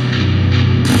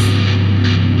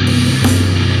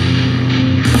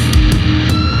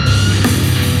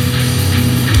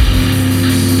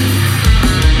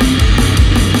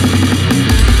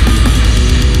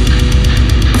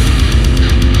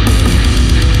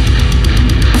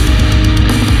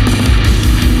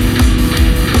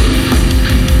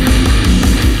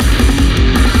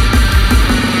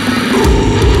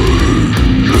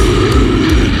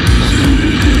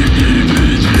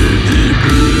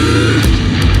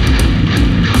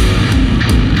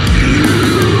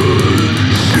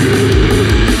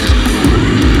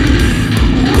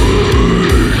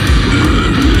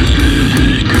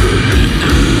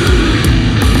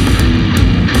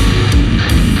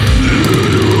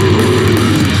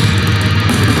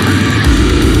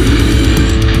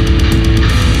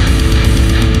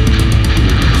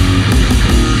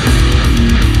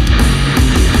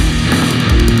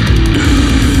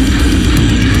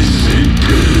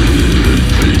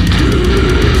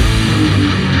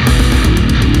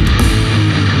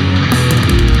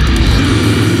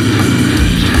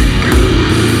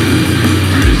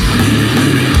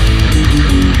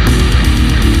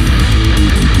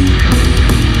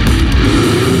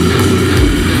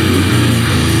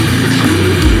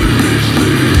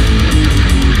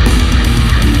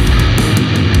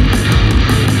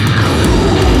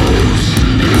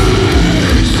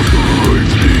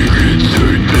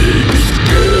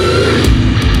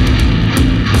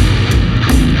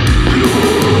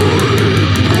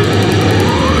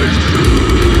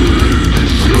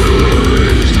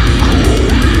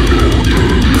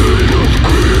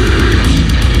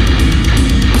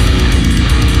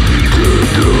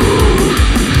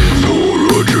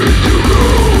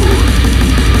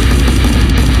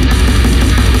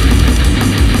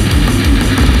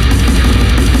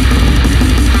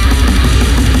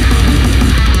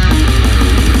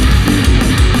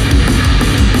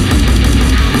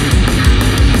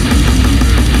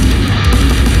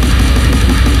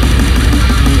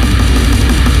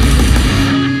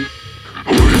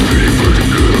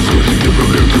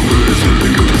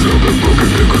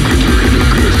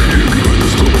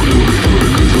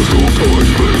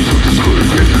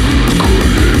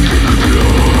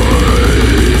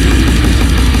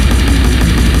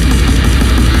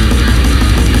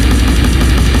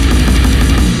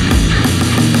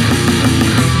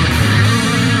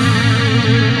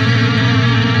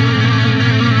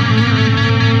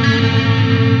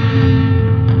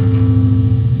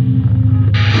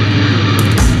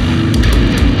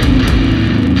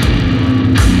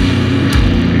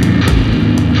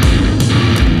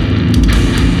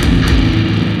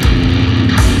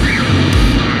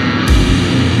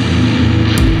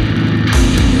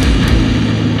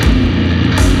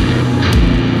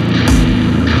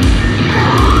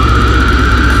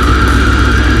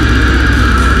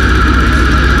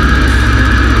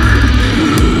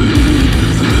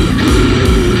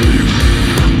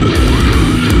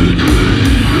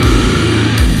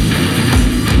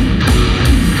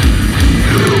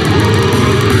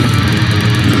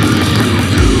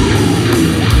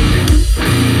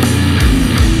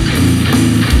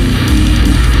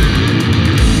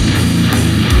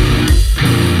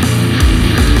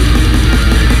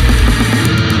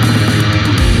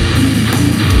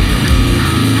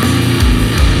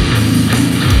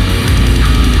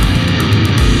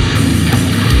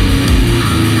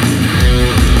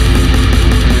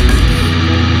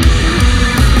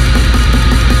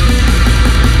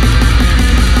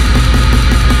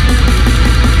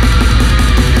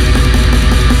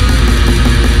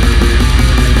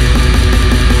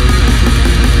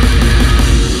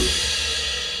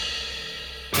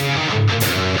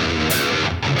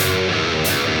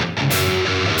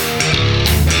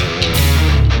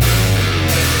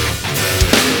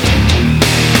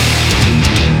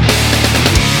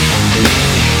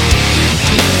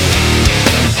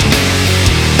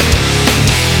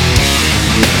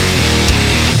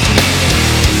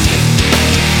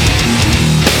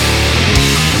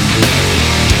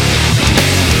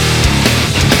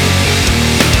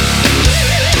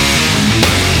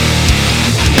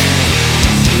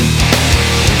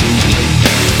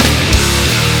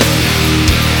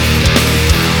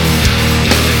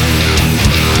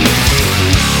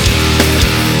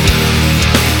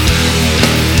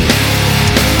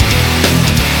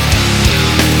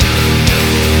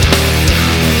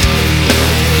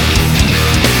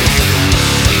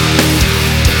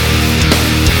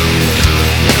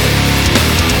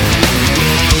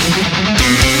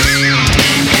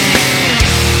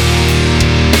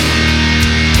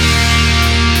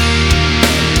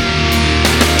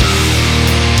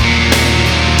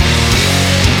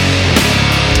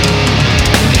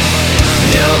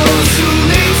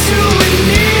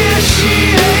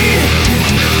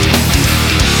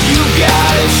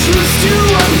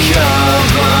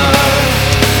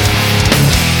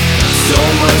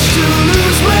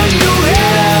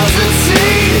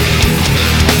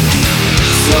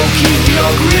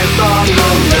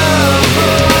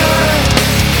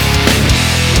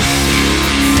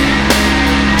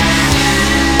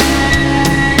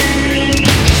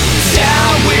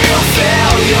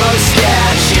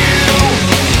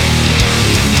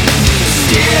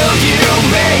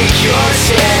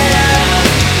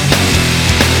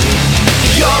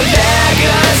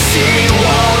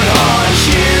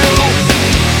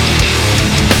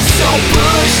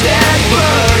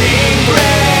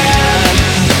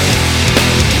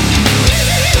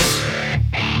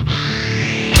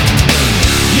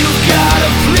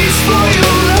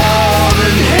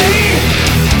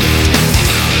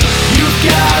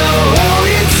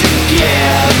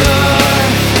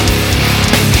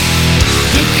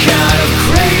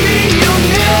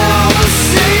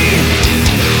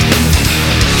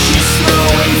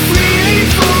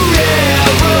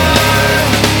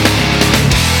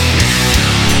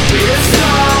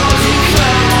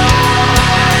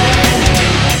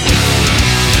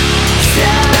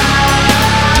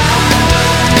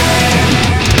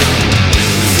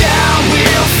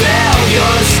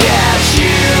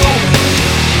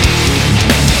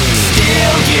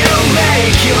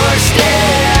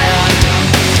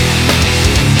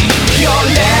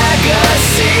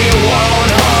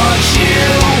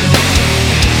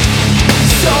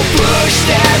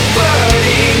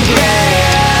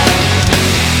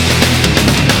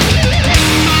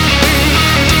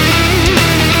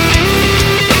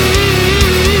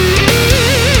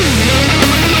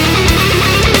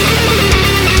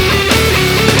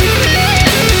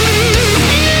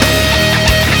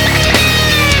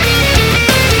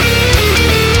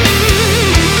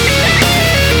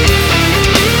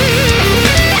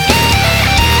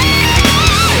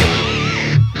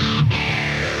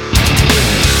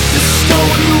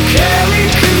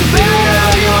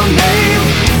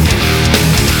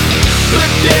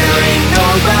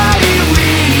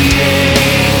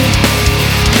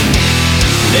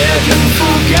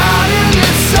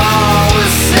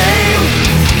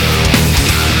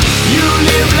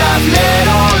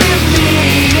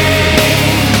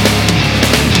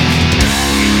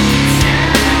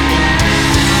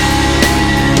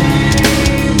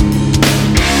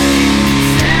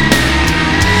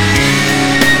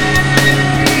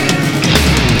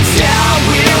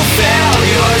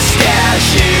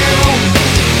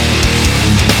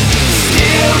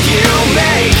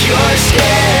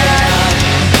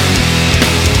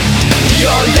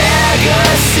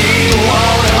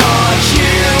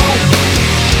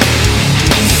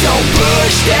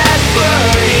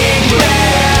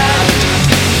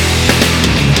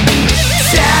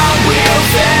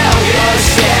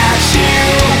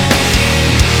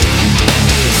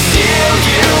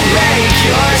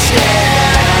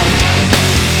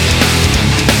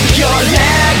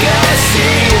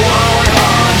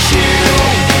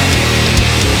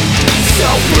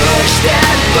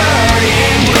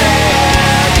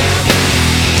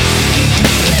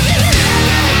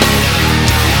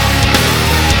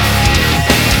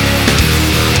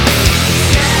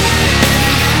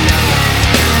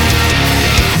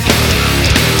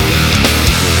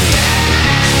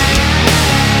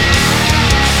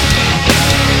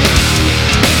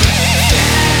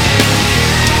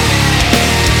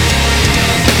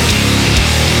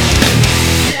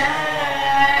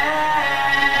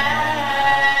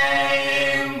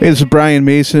 Hey, this is Brian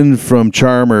Mason from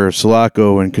Charmer,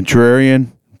 Sulaco, and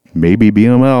Contrarian, maybe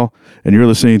BML, and you're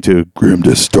listening to Grim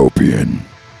Dystopian.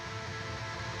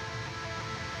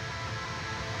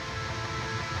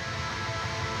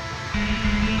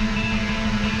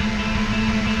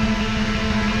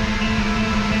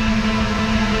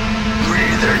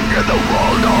 Breathing in the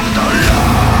world of the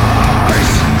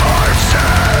lies, I've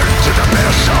stared to the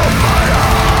mist of my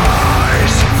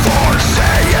eyes,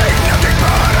 foreseeing nothing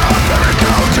but a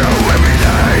miracle to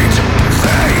eliminate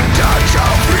vain touch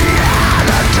of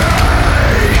reality,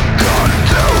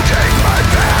 concluding my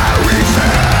very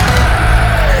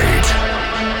fate.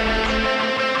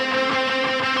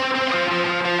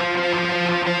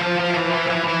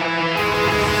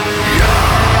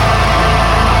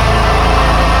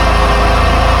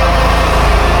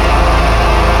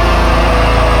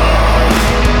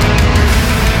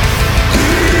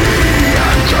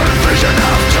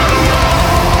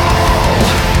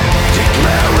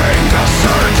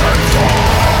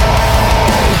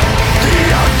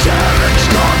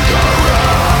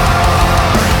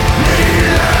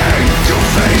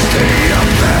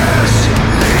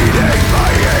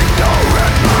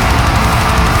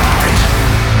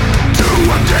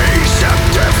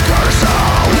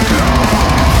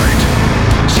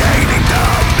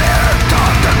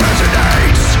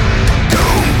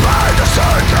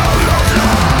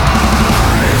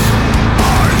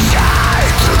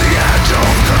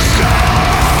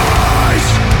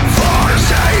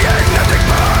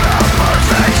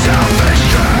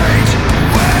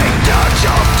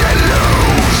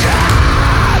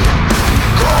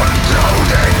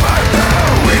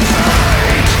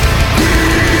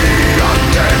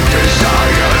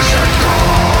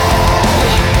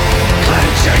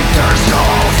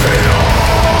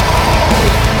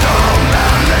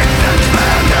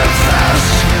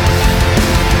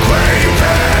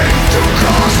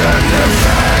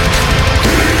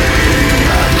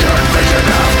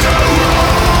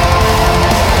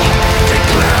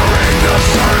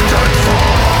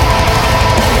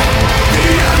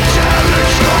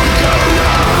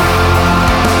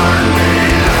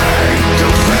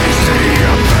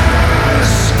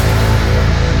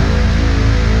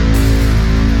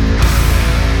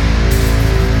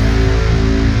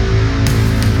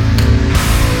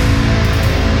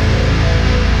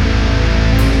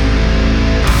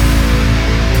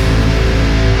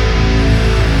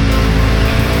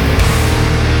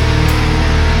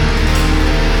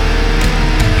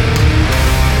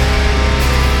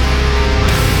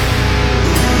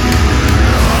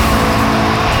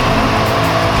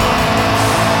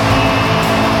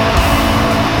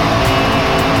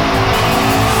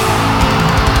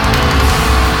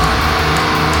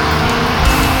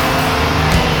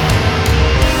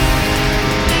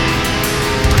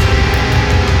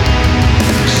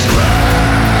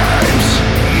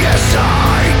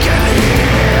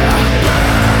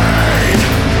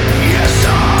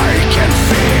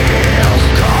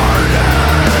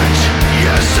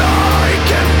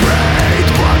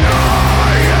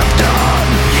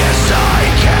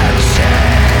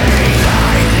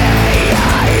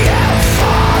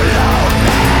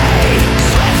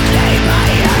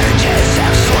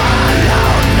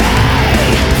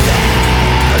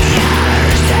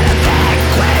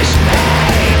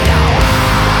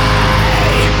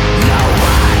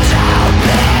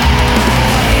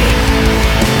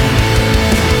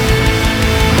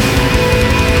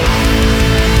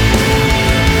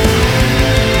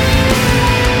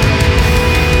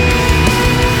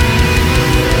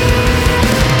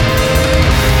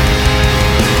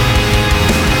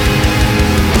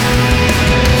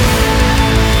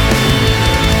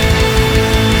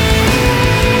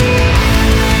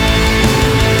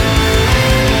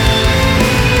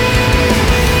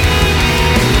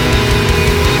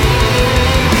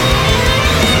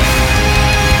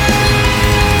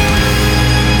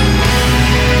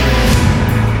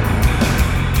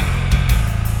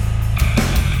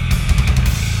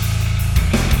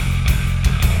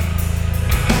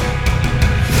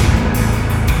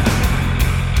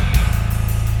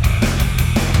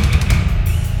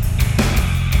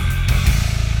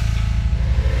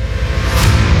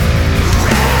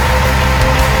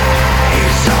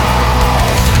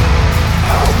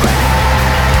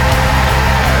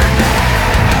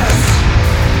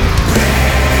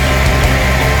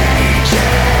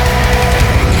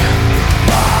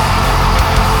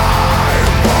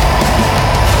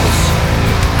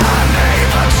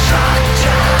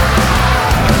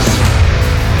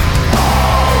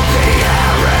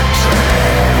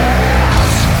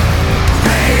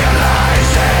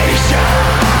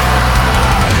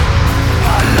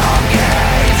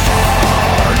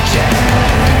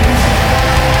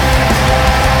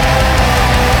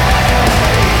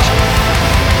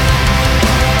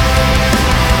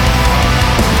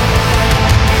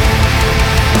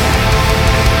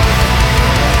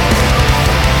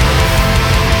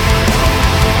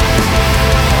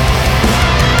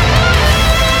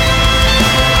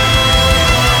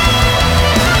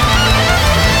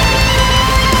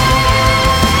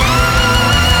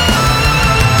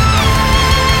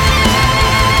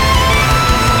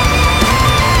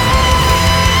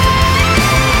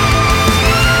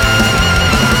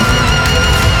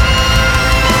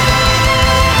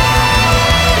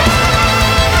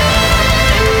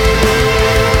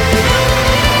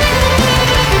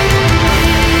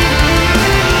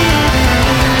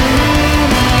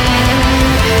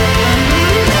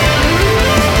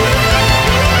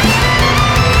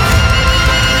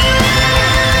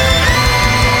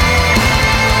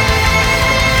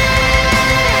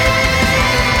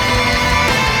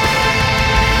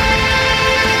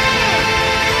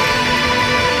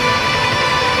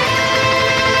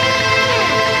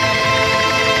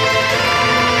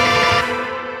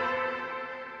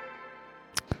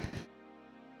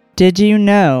 Did you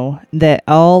know that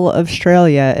all of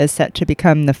Australia is set to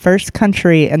become the first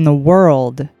country in the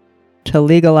world to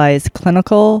legalize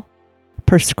clinical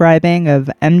prescribing of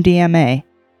MDMA,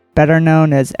 better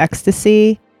known as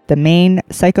ecstasy, the main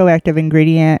psychoactive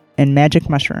ingredient in magic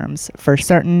mushrooms, for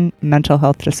certain mental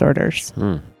health disorders?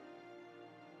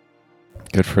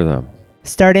 Good for them.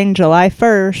 Starting July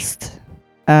 1st,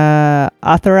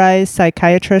 authorized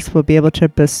psychiatrists will be able to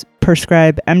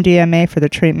prescribe MDMA for the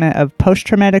treatment of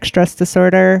post-traumatic stress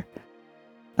disorder,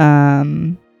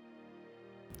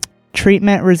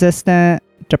 treatment-resistant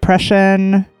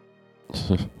depression.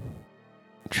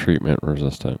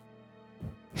 Treatment-resistant.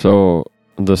 So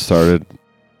this started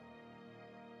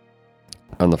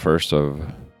on the 1st of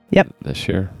this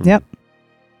year? Yep.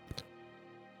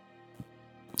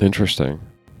 Interesting.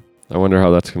 I wonder how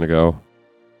that's going to go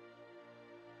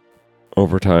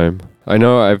over time. I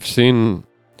know I've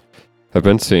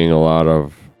been seeing a lot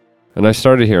of, and I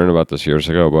started hearing about this years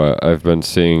ago, but I've been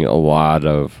seeing a lot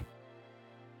of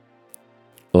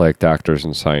like doctors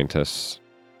and scientists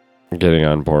getting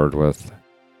on board with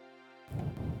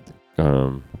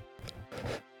certain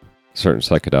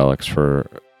psychedelics for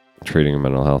treating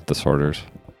mental health disorders.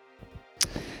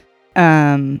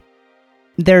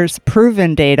 There's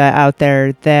proven data out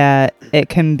there that it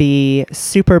can be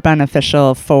super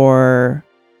beneficial for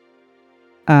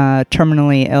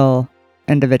terminally ill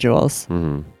individuals.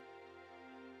 Mm-hmm.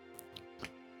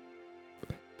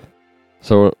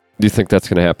 So, do you think that's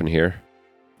going to happen here?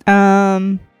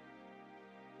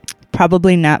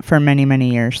 Probably not for many,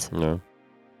 many years. No.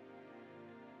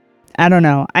 I don't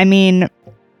know. I mean,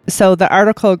 so the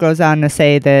article goes on to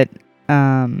say that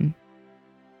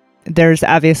there's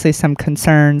obviously some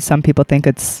concern. Some people think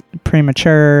it's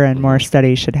premature and more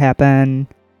studies should happen.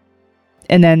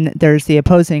 And then there's the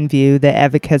opposing view that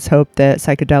advocates hope that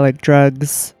psychedelic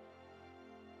drugs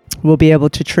will be able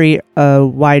to treat a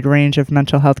wide range of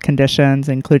mental health conditions,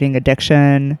 including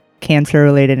addiction,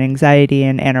 cancer-related anxiety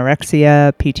and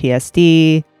anorexia,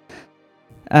 PTSD,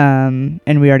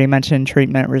 and we already mentioned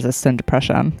treatment-resistant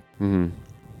depression. Mm-hmm.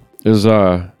 Is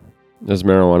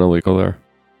marijuana legal there?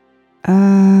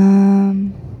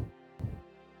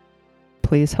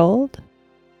 Please hold.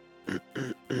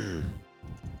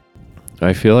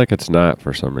 I feel like it's not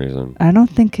for some reason. I don't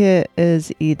think it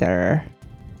is either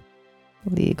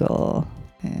legal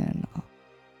and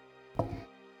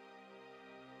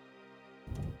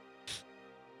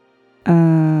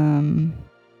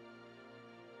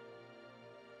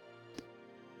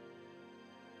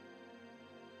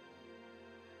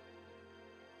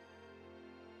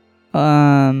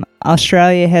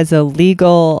Australia has a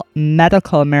legal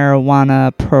medical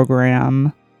marijuana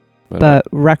program, but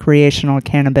recreational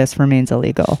cannabis remains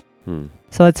illegal.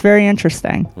 So it's very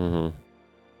interesting. Mm-hmm.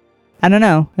 I don't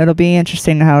know. It'll be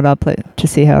interesting to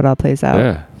see how it all plays out.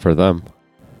 Yeah, for them.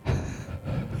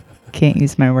 Can't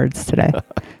use my words today.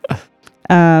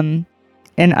 In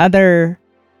other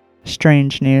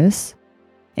strange news,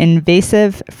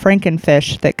 invasive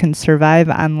frankenfish that can survive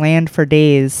on land for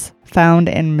days found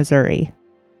in Missouri.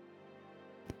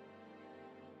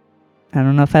 I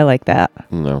don't know if I like that.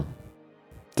 No.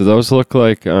 Do those look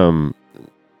like, are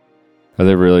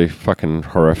they really fucking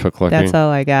horrific looking? That's all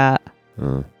I got.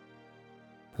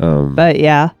 But But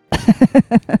yeah.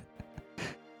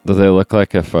 do they look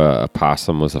like if a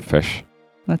possum was a fish?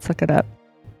 Let's look it up.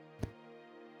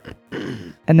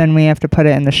 And then we have to put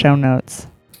it in the show notes.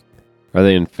 Are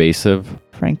they invasive?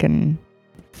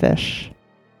 Frankenfish.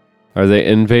 Are they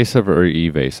invasive or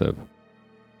evasive?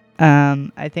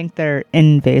 I think they're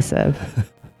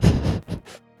invasive.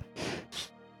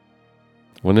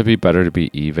 Wouldn't it be better to be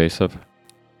evasive?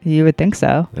 You would think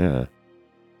so. Yeah.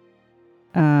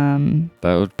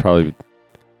 That would probably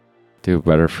do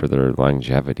better for their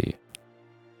longevity.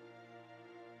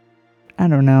 I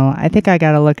don't know. I think I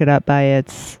gotta look it up by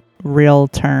its real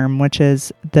term, which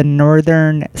is the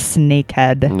northern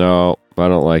snakehead. No, I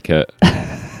don't like it.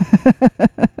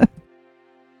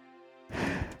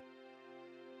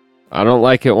 I don't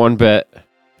like it one bit.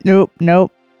 Nope. No,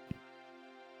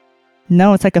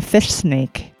 it's like a fish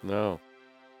snake. No.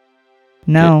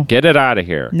 No. Get it out of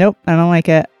here. Nope, I don't like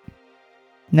it.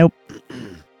 Nope.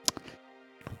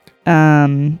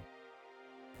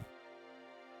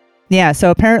 Yeah,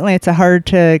 so apparently it's a hard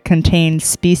to contain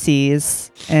species,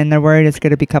 and they're worried it's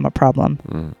going to become a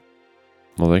problem.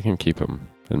 Well, they can keep them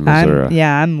in Missouri.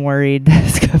 I'm worried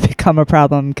it's going to become a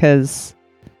problem because,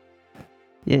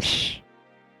 ish.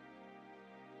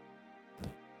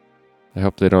 I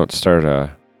hope they don't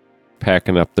start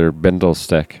packing up their bindle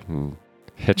stick and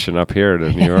hitching up here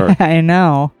to New York. I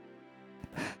know.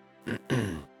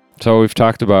 So we've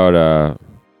talked about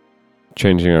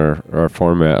changing our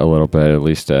format a little bit, at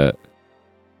least I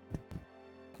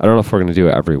don't know if we're going to do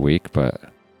it every week, but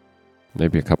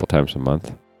maybe a couple times a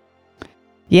month.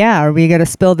 Yeah, are we going to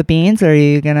spill the beans, or are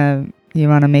you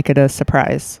want to make it a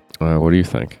surprise? What do you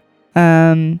think?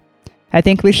 I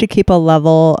think we should keep a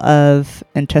level of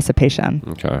anticipation.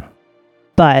 Okay.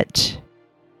 But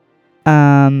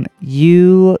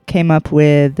you came up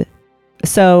with...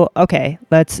 So, okay,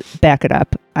 let's back it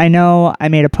up. I know I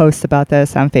made a post about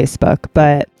this on Facebook,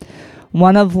 but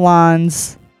one of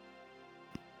Lon's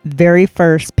very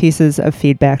first pieces of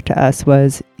feedback to us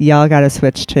was, y'all got to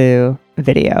switch to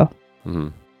video. Mm-hmm.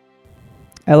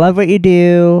 I love what you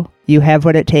do. You have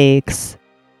what it takes.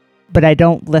 But I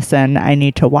don't listen. I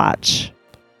need to watch.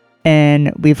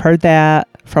 And we've heard that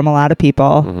from a lot of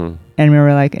people. Mm-hmm. And we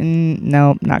were like,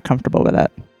 no, not comfortable with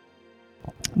it.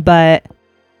 But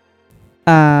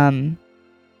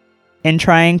in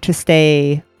trying to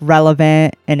stay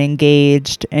relevant and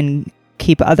engaged and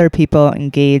keep other people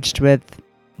engaged with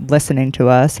listening to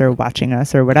us or watching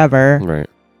us or whatever, Right.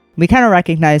 we kind of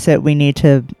recognize that we need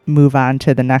to move on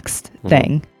to the next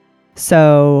thing.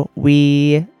 So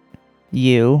you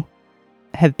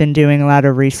have been doing a lot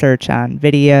of research on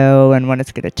video and what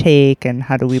it's going to take and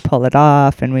how do we pull it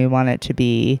off, and we want it to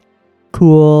be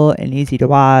cool and easy to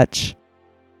watch.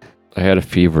 I had a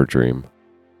fever dream.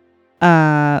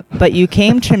 But you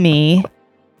came to me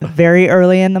very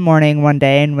early in the morning one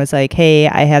day and was like, hey,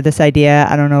 I have this idea.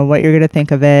 I don't know what you're going to think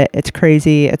of it. It's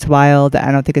crazy. It's wild.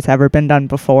 I don't think it's ever been done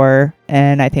before.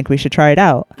 And I think we should try it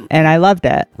out. And I loved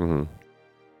it. Mm-hmm.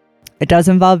 It does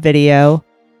involve video.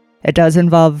 It does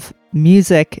involve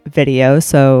music video.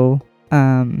 So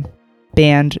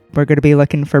band, we're going to be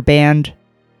looking for band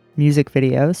music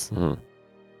videos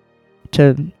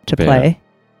to play.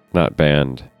 Not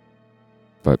band,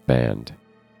 but band.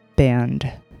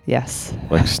 Band. Yes.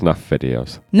 Like snuff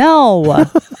videos. No. I'm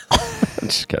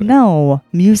just kidding. No.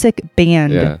 Music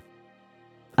band. Yeah.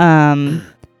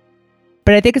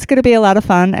 But I think it's going to be a lot of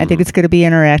fun. I think it's going to be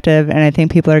interactive, and I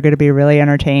think people are going to be really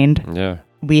entertained. Yeah.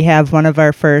 We have one of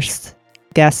our first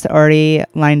guests already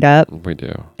lined up. We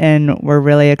do. And we're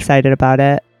really excited about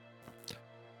it.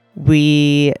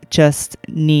 We just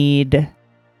need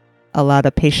a lot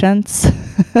of patience.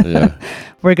 Yeah.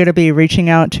 We're going to be reaching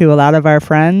out to a lot of our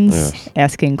friends, Yes.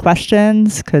 asking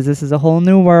questions, because this is a whole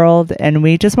new world, and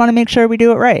we just want to make sure we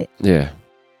do it right. Yeah.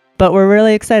 But we're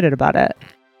really excited about it.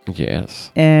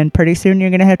 Yes. And pretty soon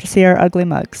you're going to have to see our ugly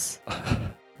mugs.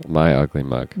 My ugly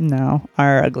mug. No,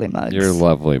 our ugly mugs. Your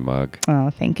lovely mug.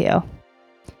 Oh, thank you.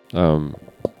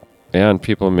 And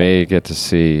people may get to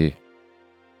see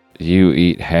you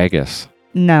eat haggis.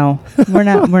 No, we're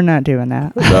not. We're not doing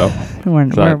that. No. We're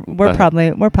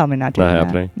probably not doing that.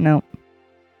 happening? No.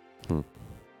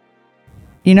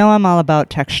 You know, I'm all about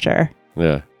texture.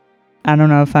 Yeah. I don't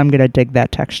know if I'm gonna dig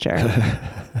that texture. I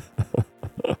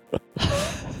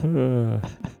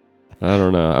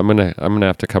don't know. I'm gonna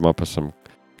have to come up with some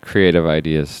creative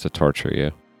ideas to torture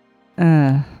you.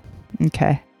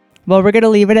 Okay. Well, we're gonna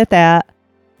leave it at that.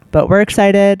 But we're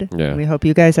excited. Yeah. We hope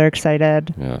you guys are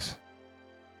excited. Yes.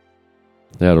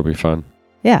 Yeah, it'll be fun.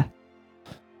 Yeah.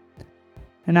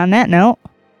 And on that note, I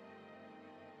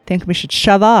think we should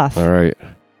shove off. All right.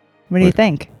 What do you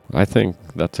think? I think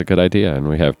that's a good idea, and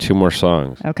we have 2 more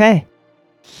songs. Okay.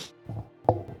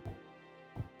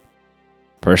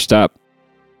 First up,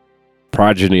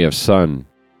 Progeny of Sun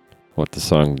with the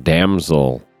song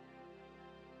Damsel.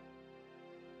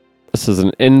 This is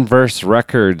an Inverse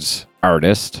Records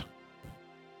artist,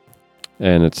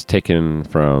 and it's taken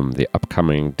from the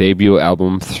upcoming debut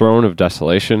album Throne of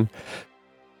Desolation,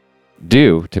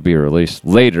 due to be released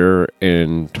later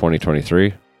in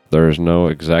 2023. There is no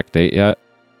exact date yet.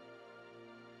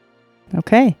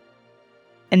 Okay.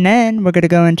 And then we're going to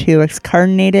go into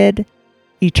Excarnated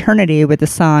Eternity with the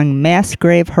song Mass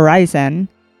Grave Horizon.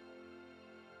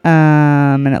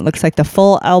 And it looks like the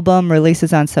full album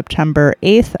releases on September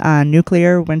 8th on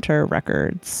Nuclear Winter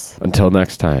Records. Until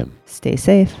next time, Stay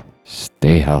safe.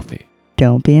 stay healthy.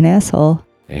 Don't be an asshole.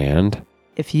 And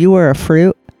If you were a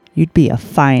fruit, you'd be a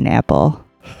fine apple.